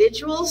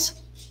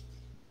individuals,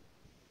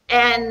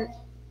 and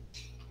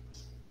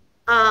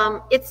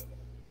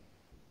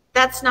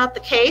that's not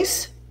the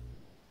case.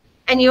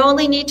 And you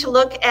only need to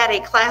look at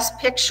a class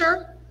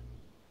picture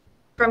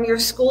from your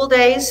school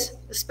days,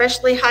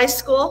 especially high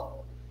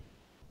school,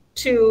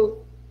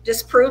 to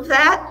disprove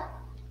that.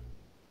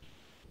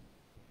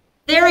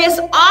 There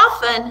is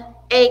often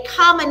a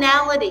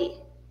commonality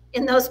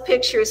in those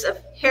pictures of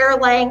hair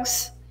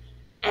lengths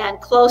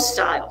and clothes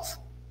styles.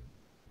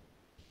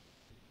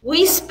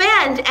 We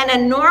spend an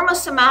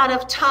enormous amount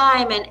of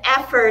time and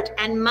effort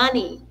and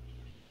money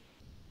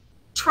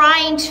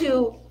trying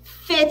to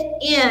fit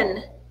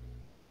in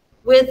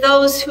with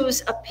those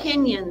whose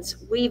opinions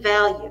we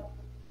value.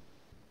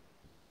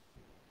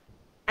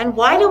 And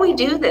why do we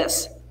do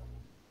this?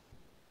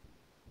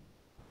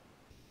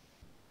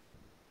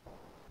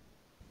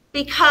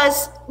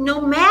 Because no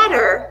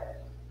matter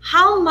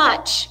how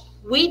much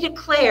we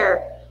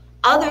declare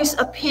others'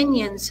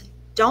 opinions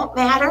don't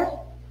matter,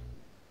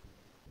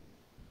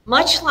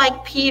 much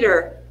like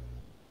Peter,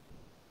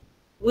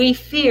 we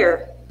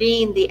fear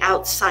being the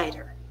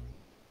outsider.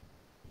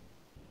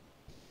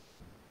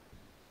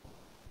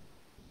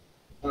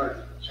 Mark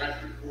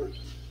chapter 14,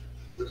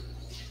 verses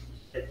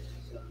 66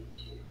 and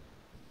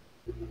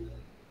 72.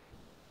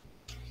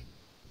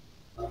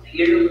 While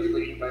Peter was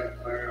waiting by the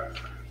fire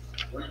outside,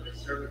 one of the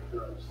servant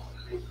girls,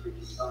 the high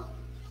priest, saw him.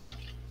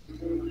 You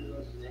were one of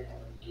those men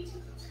of Jesus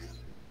of Nazareth.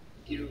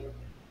 Peter looked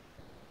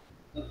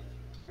at him. Look,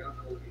 around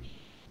the way.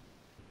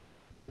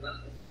 He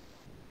left him.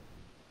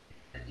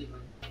 As he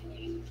went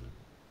away,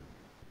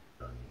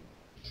 the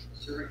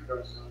servant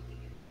girl saw him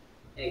again.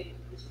 Hey,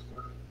 this is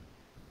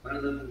one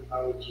of them who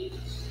followed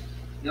Jesus.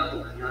 No,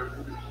 I'm not one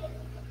of them,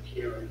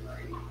 Peter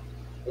replied.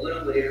 A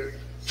little later,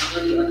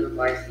 some of the other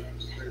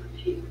bystanders turned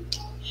to Peter.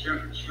 Show me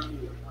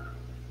your one of them.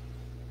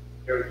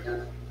 Peter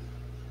done.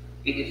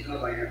 You can tell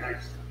by her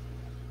accent.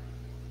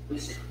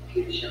 Listen,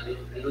 Peter shouted,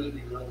 I don't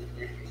even know what the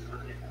man is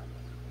talking about.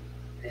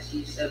 As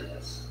he said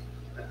this,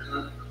 a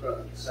cock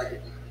crowed the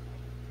second time.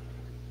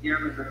 Here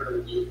remember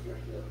what Jesus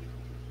said.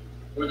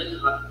 Or the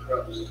cock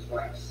crows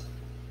twice.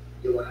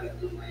 You will have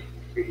to deny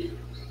 3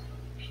 times.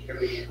 Peter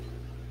began to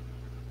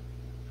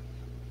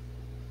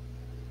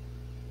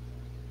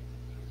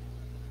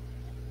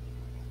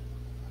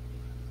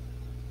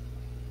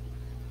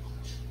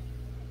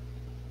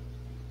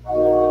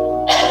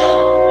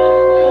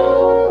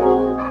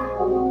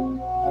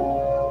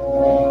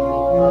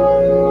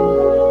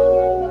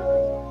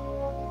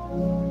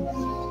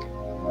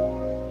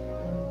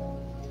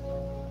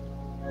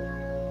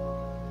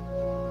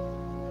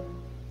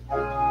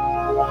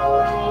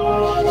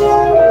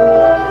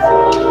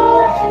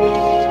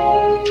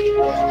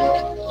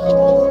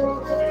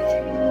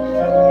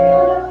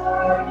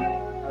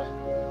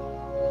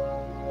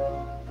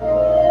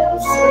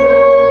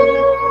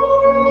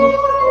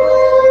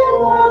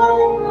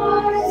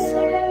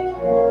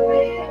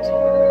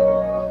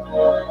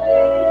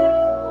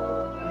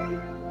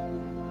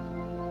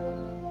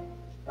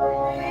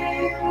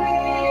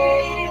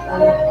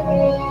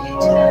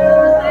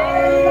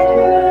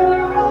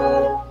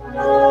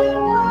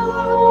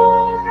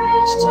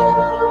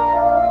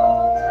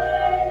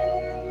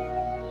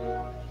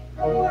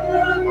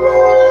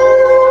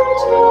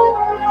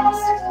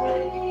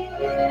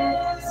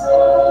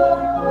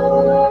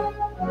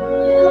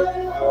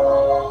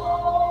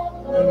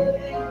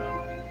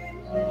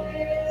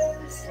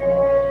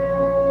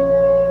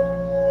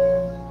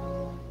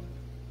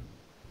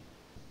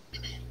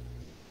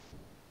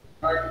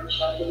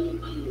chapter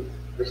 15,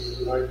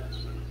 verses 1 to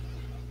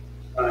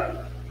 5.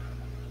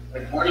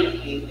 When morning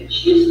came, the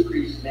chief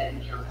priests met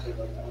in council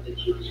with all the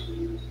Jewish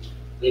leaders.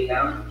 They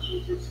bound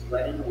Jesus,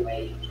 led him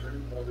away, and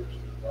turned him over to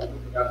the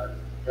Roman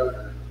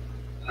governor,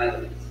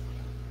 Pilate.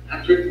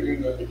 After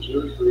hearing what the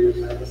Jewish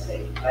leaders had to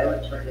say,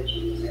 Pilate turned to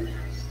Jesus and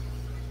asked,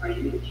 Are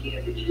you the king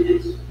of the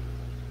Jews?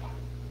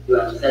 You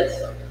have said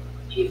so,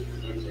 Jesus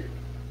answered.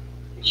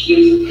 The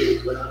chief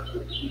priests went on to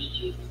accuse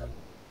Jesus of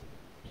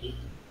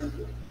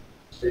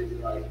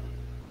like,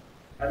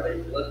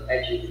 Pilate looked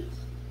at Jesus.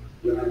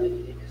 You have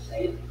anything to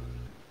say?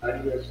 How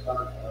do you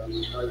respond to all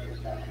these charges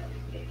that have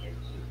been made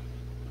against you?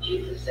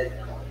 Jesus said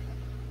no.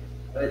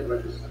 Pilate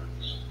was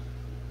astonished.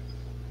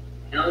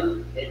 Now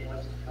it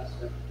was the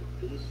custom of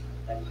the priests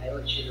that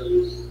Pilate should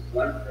release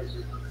one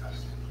prisoner from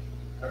custody.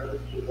 None the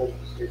people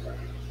stood by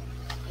him.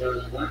 There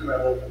was one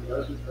rebel from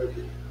those in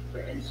prison for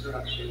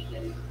insurrection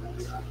against the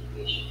Roman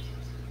occupation.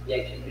 He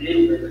had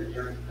committed murder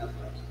during the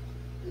uprising.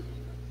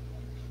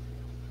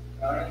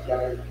 God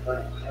gathered in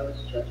front of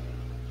Pilate's judgment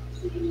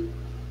to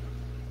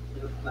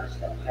request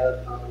that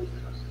Pilate follow his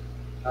custom.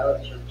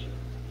 Pilate turned to him.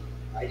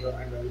 I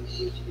don't release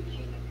you to the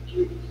king of the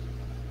Jews.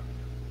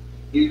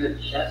 You the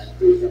chest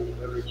priests that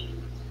delivered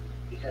Jesus,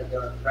 because they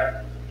were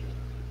threatened,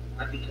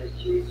 not because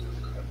Jesus was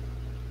clear.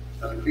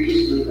 So the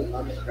priests moved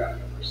among the crowd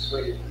and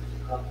persuaded him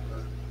to come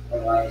for or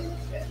rise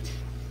instead.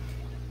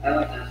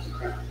 Pilate asked the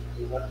crowd,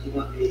 what do you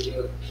want me to do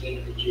with the king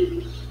of the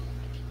Jews?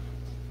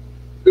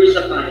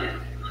 Crucify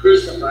him!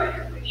 Crucify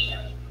him! They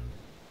shouted.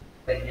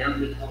 But now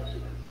he called to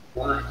them,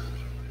 why?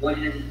 What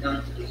has he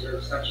done to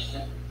deserve such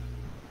sentence?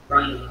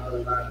 Crying all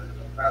aloud,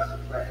 the crowd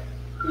fled.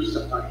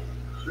 Crucify him!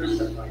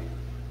 Crucify him!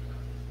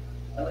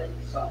 Pilate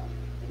saw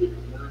that he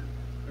could not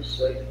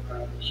persuade the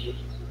crowd to change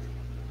his mind,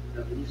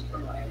 and release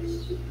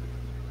Barabbas to him.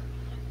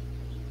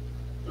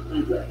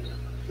 He wept,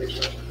 which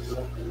was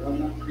a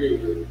normal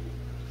prelude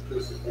to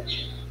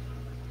crucifixion.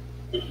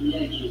 And he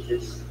and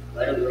Jesus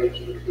led away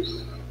to the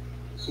crucifixion.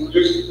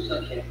 Soldiers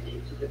took him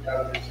into the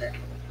government's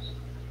headquarters.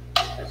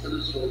 As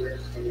some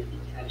soldiers and a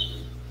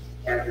detachment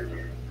gathered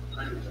there,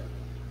 hundreds of them.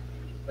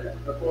 Put a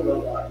purple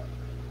robe on,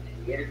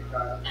 and made a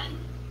crowd of people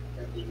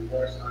that they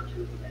forced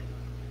onto the men,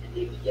 and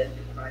they began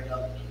to cry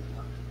out in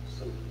one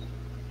salute,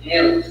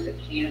 "Hail to the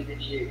King of the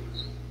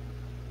Jews!"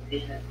 When they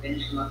had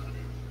finished mocking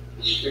him,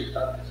 he stripped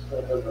off his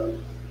purple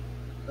robe,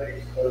 and put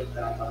his clothes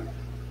back on him,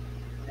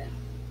 and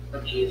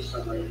put Jesus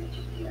away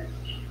into the air.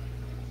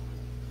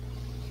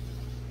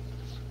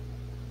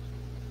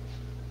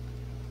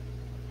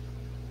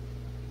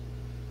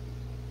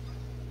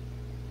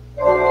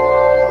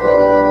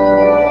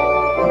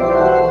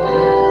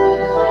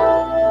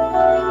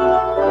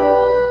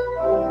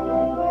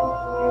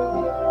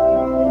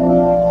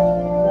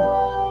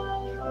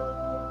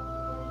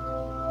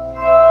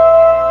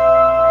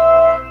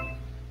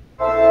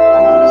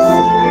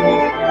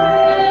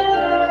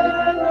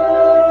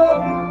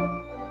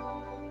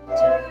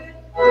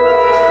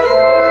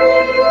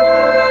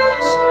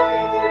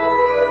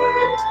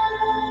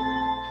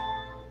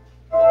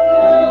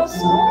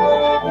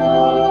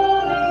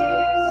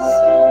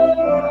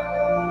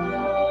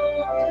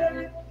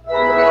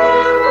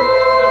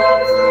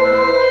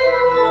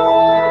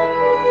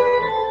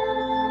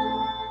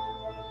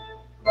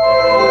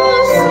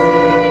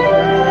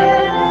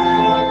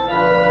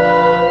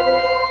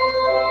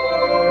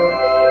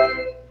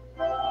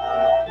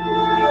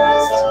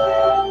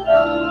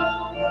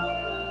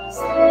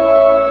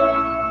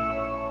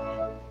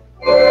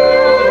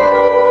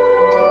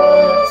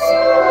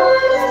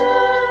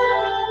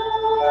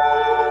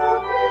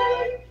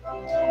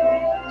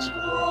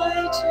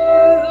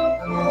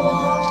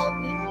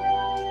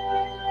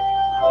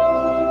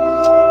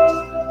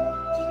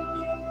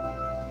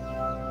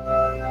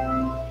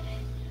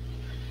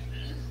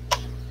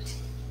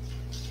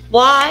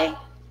 Why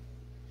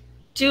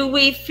do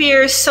we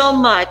fear so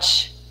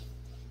much,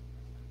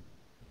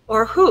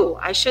 or who,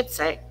 I should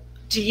say,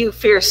 do you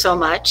fear so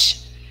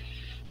much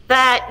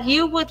that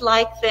you would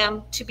like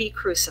them to be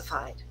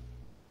crucified?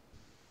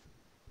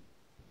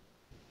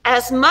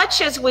 As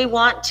much as we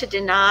want to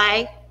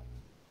deny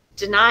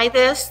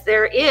this,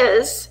 there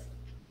is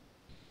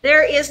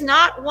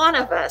not one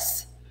of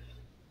us,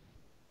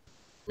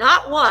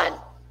 not one,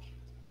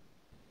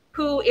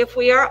 who, if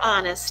we are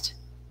honest,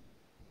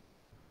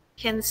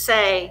 can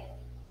say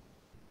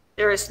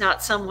there is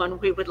not someone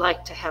we would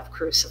like to have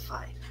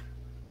crucified.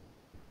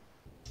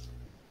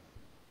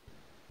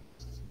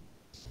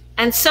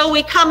 And so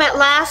we come at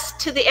last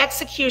to the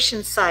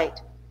execution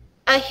site,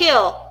 a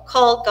hill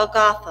called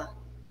Golgotha,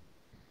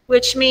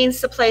 which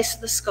means the place of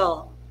the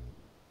skull.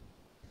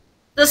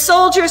 The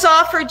soldiers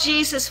offered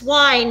Jesus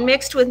wine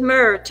mixed with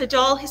myrrh to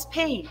dull his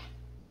pain,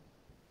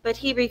 but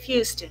he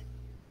refused it.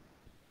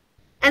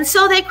 And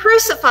so they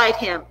crucified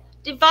him,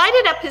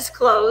 divided up his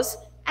clothes,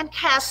 and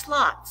cast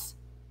lots,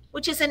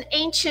 which is an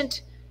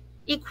ancient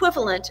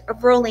equivalent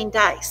of rolling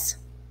dice,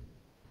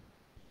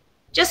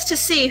 just to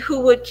see who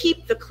would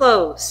keep the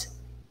clothes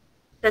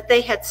that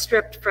they had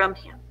stripped from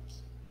him.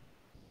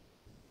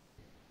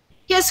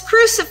 His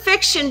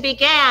crucifixion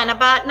began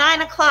about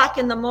 9 o'clock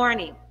in the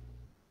morning.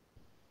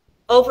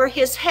 Over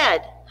his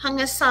head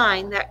hung a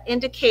sign that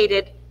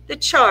indicated the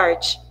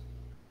charge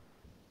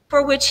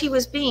for which he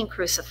was being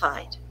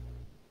crucified.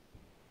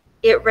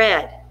 It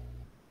read,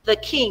 "The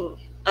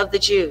King of the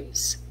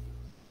Jews."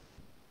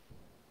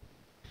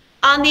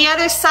 On the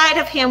other side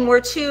of him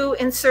were two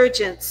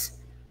insurgents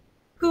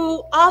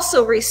who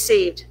also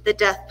received the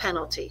death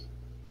penalty.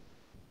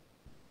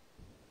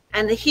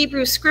 And the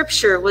Hebrew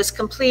scripture was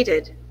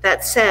completed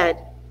that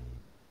said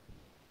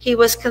he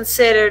was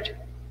considered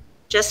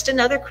just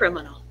another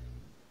criminal.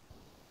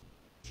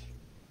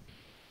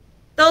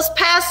 Those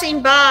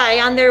passing by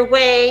on their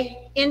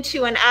way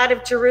into and out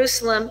of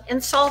Jerusalem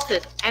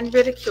insulted and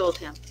ridiculed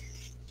him.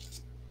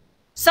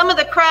 Some of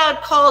the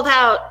crowd called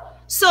out,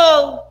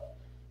 so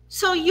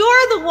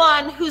you're the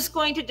one who's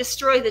going to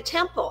destroy the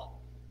temple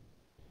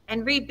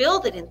and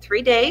rebuild it in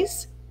 3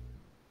 days?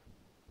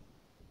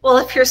 Well,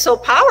 if you're so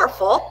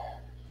powerful,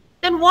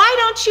 then why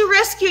don't you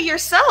rescue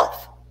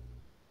yourself?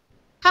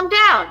 Come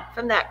down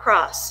from that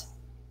cross.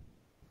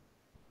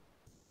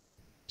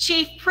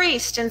 Chief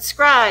priests and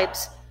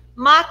scribes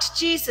mocked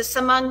Jesus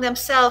among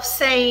themselves,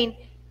 saying,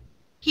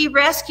 "He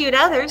rescued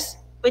others,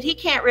 but he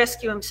can't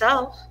rescue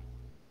himself.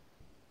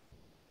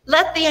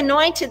 Let the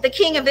anointed, the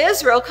King of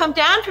Israel, come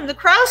down from the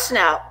cross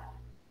now,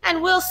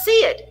 and we'll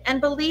see it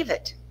and believe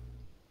it."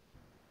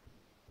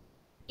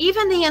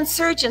 Even the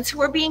insurgents who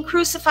were being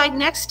crucified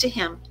next to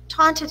him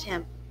taunted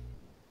him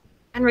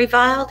and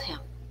reviled him.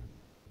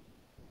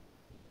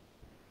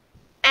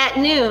 At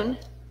noon,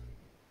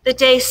 the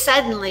day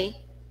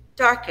suddenly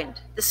darkened,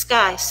 the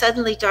sky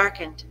suddenly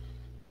darkened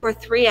for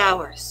 3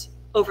 hours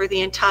over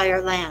the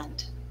entire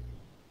land.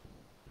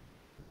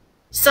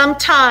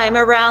 Sometime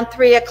around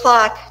 3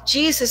 o'clock,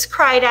 Jesus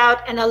cried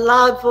out in a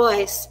loud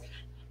voice,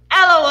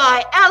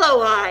 "Eloi,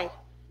 Eloi,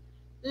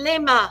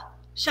 lema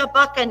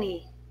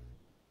sabachthani."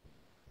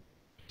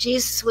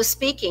 Jesus was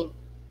speaking,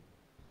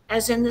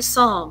 as in the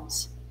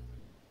Psalms,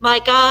 my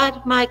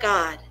God,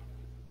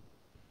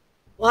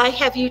 why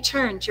have you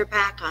turned your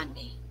back on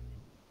me?"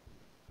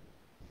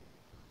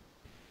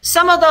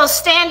 Some of those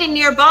standing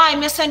nearby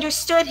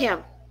misunderstood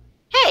him.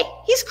 Hey,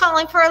 he's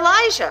calling for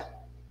Elijah.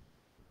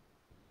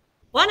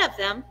 One of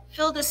them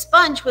filled a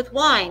sponge with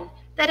wine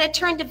that had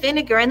turned to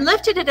vinegar and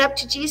lifted it up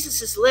to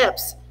Jesus'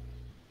 lips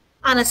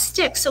on a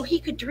stick so he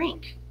could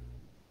drink.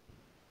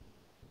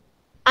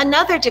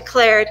 Another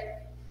declared,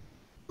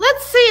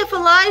 let's see if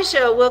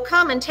Elijah will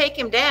come and take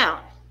him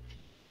down.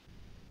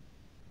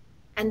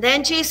 And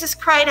then Jesus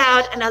cried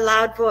out in a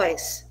loud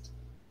voice,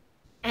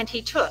 and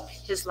he took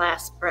his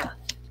last breath.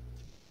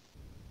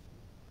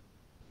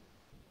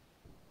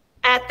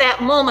 At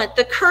that moment,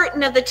 the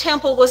curtain of the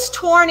temple was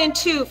torn in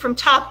two from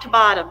top to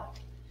bottom.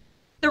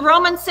 The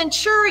Roman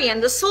centurion,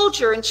 the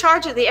soldier in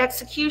charge of the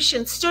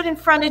execution, stood in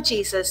front of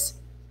Jesus,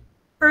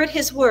 heard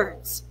his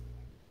words,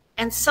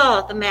 and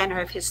saw the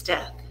manner of his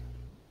death.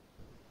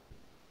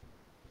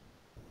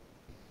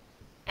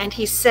 And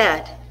he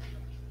said,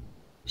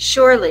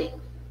 surely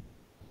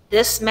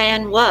this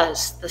man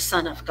was the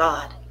Son of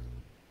God.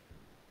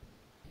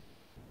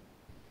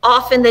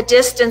 Off in the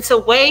distance,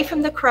 away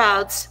from the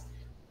crowds,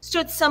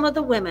 stood some of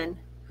the women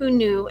who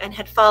knew and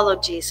had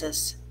followed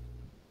Jesus,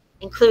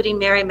 including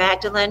Mary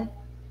Magdalene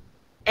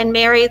and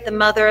Mary, the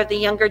mother of the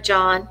younger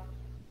John,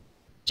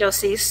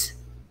 Joses,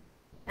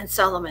 and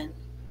Solomon.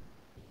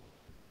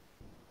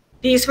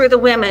 These were the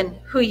women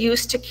who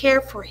used to care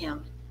for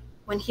him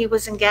when he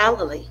was in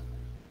Galilee,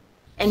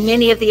 and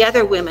many of the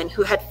other women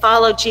who had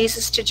followed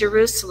Jesus to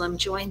Jerusalem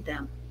joined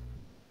them.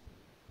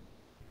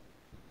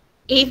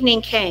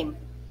 Evening came.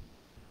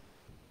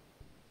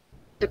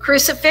 The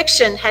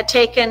crucifixion had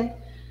taken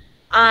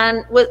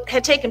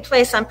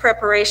place on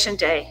Preparation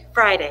Day,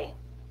 Friday,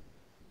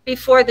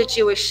 before the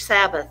Jewish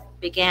Sabbath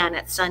began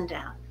at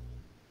sundown.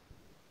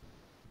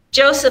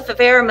 Joseph of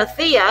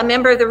Arimathea, a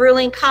member of the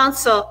ruling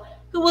council,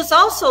 who was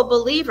also a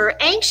believer,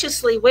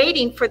 anxiously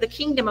waiting for the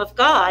kingdom of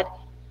God,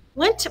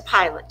 went to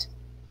Pilate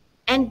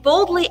and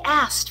boldly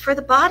asked for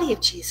the body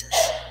of Jesus.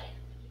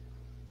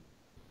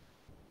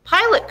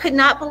 Pilate could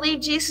not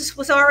believe Jesus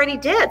was already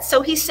dead,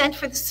 so he sent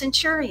for the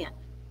centurion,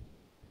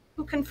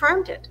 who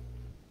confirmed it.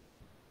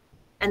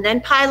 And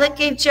then Pilate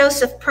gave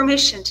Joseph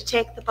permission to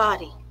take the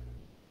body.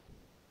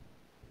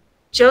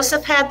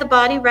 Joseph had the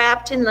body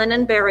wrapped in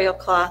linen burial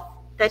cloth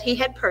that he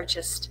had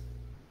purchased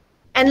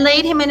and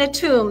laid him in a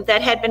tomb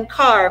that had been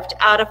carved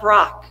out of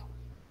rock.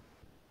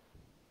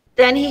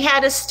 Then he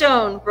had a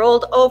stone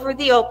rolled over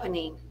the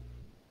opening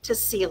to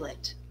seal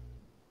it.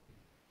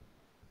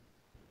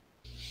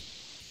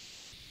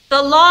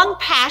 The long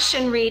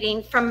passion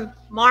reading from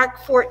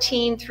Mark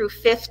 14 through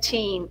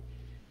 15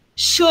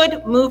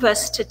 should move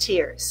us to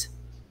tears.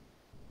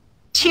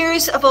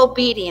 Tears of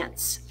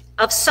obedience,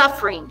 of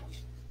suffering,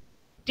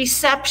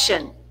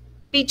 deception,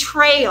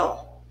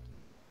 betrayal,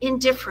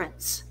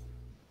 indifference,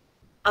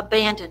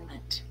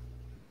 abandonment.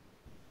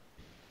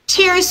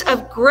 Tears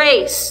of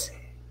grace,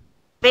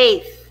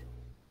 faith,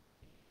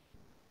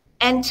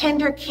 and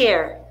tender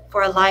care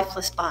for a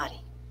lifeless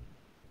body.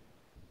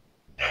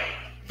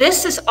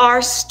 This is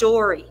our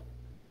story,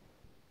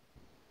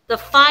 the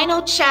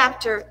final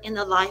chapter in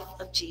the life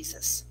of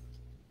Jesus.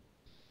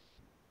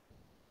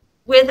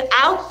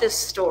 Without this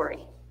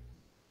story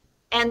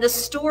and the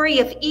story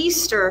of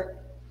Easter,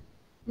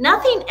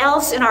 nothing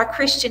else in our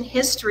Christian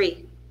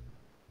history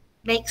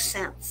makes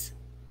sense.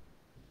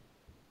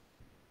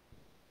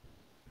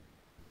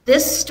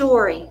 This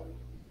story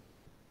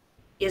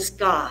is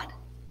God.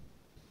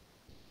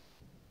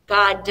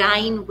 God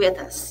dying with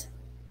us,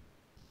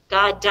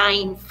 God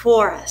dying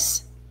for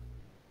us,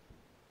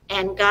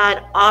 and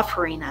God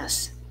offering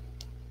us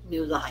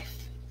new life.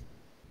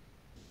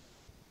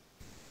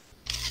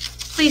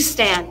 Please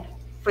stand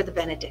for the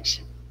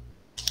benediction.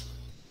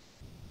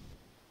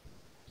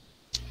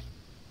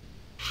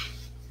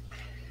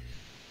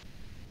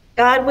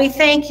 God, we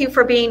thank you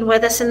for being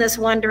with us in this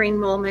wondering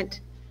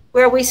moment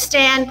where we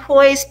stand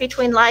poised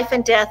between life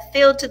and death,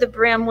 filled to the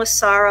brim with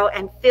sorrow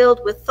and filled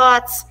with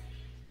thoughts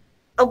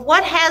of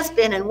what has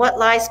been and what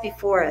lies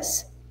before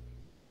us.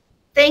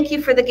 Thank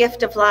you for the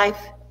gift of life.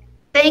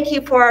 Thank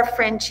you for our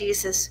friend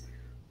Jesus,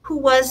 who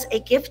was a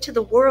gift to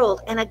the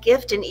world and a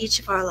gift in each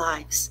of our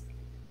lives.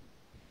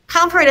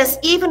 Comfort us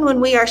even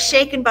when we are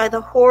shaken by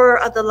the horror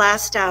of the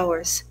last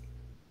hours.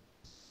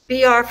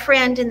 Be our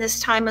friend in this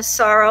time of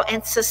sorrow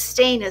and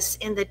sustain us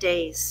in the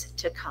days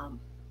to come.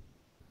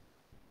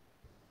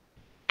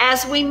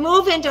 As we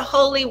move into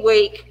Holy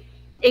Week,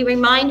 a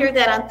reminder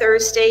that on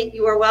Thursday,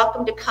 you are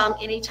welcome to come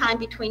anytime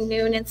between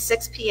noon and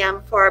 6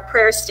 p.m. for our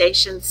prayer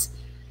stations.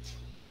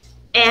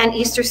 And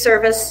Easter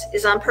service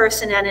is on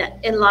person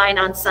and in line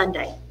on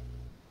Sunday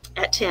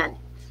at 10.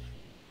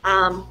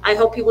 I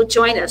hope you will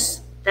join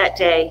us that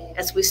day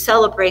as we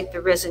celebrate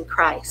the risen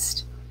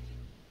Christ.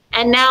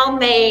 And now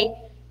may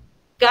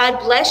God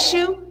bless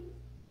you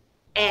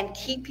and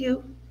keep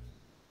you.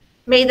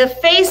 May the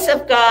face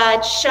of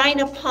God shine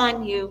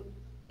upon you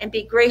and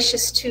be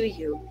gracious to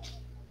you.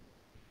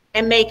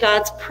 And may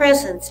God's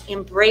presence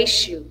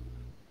embrace you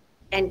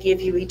and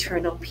give you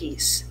eternal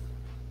peace.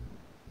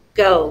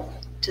 Go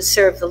to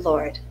serve the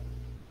Lord.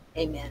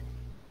 Amen.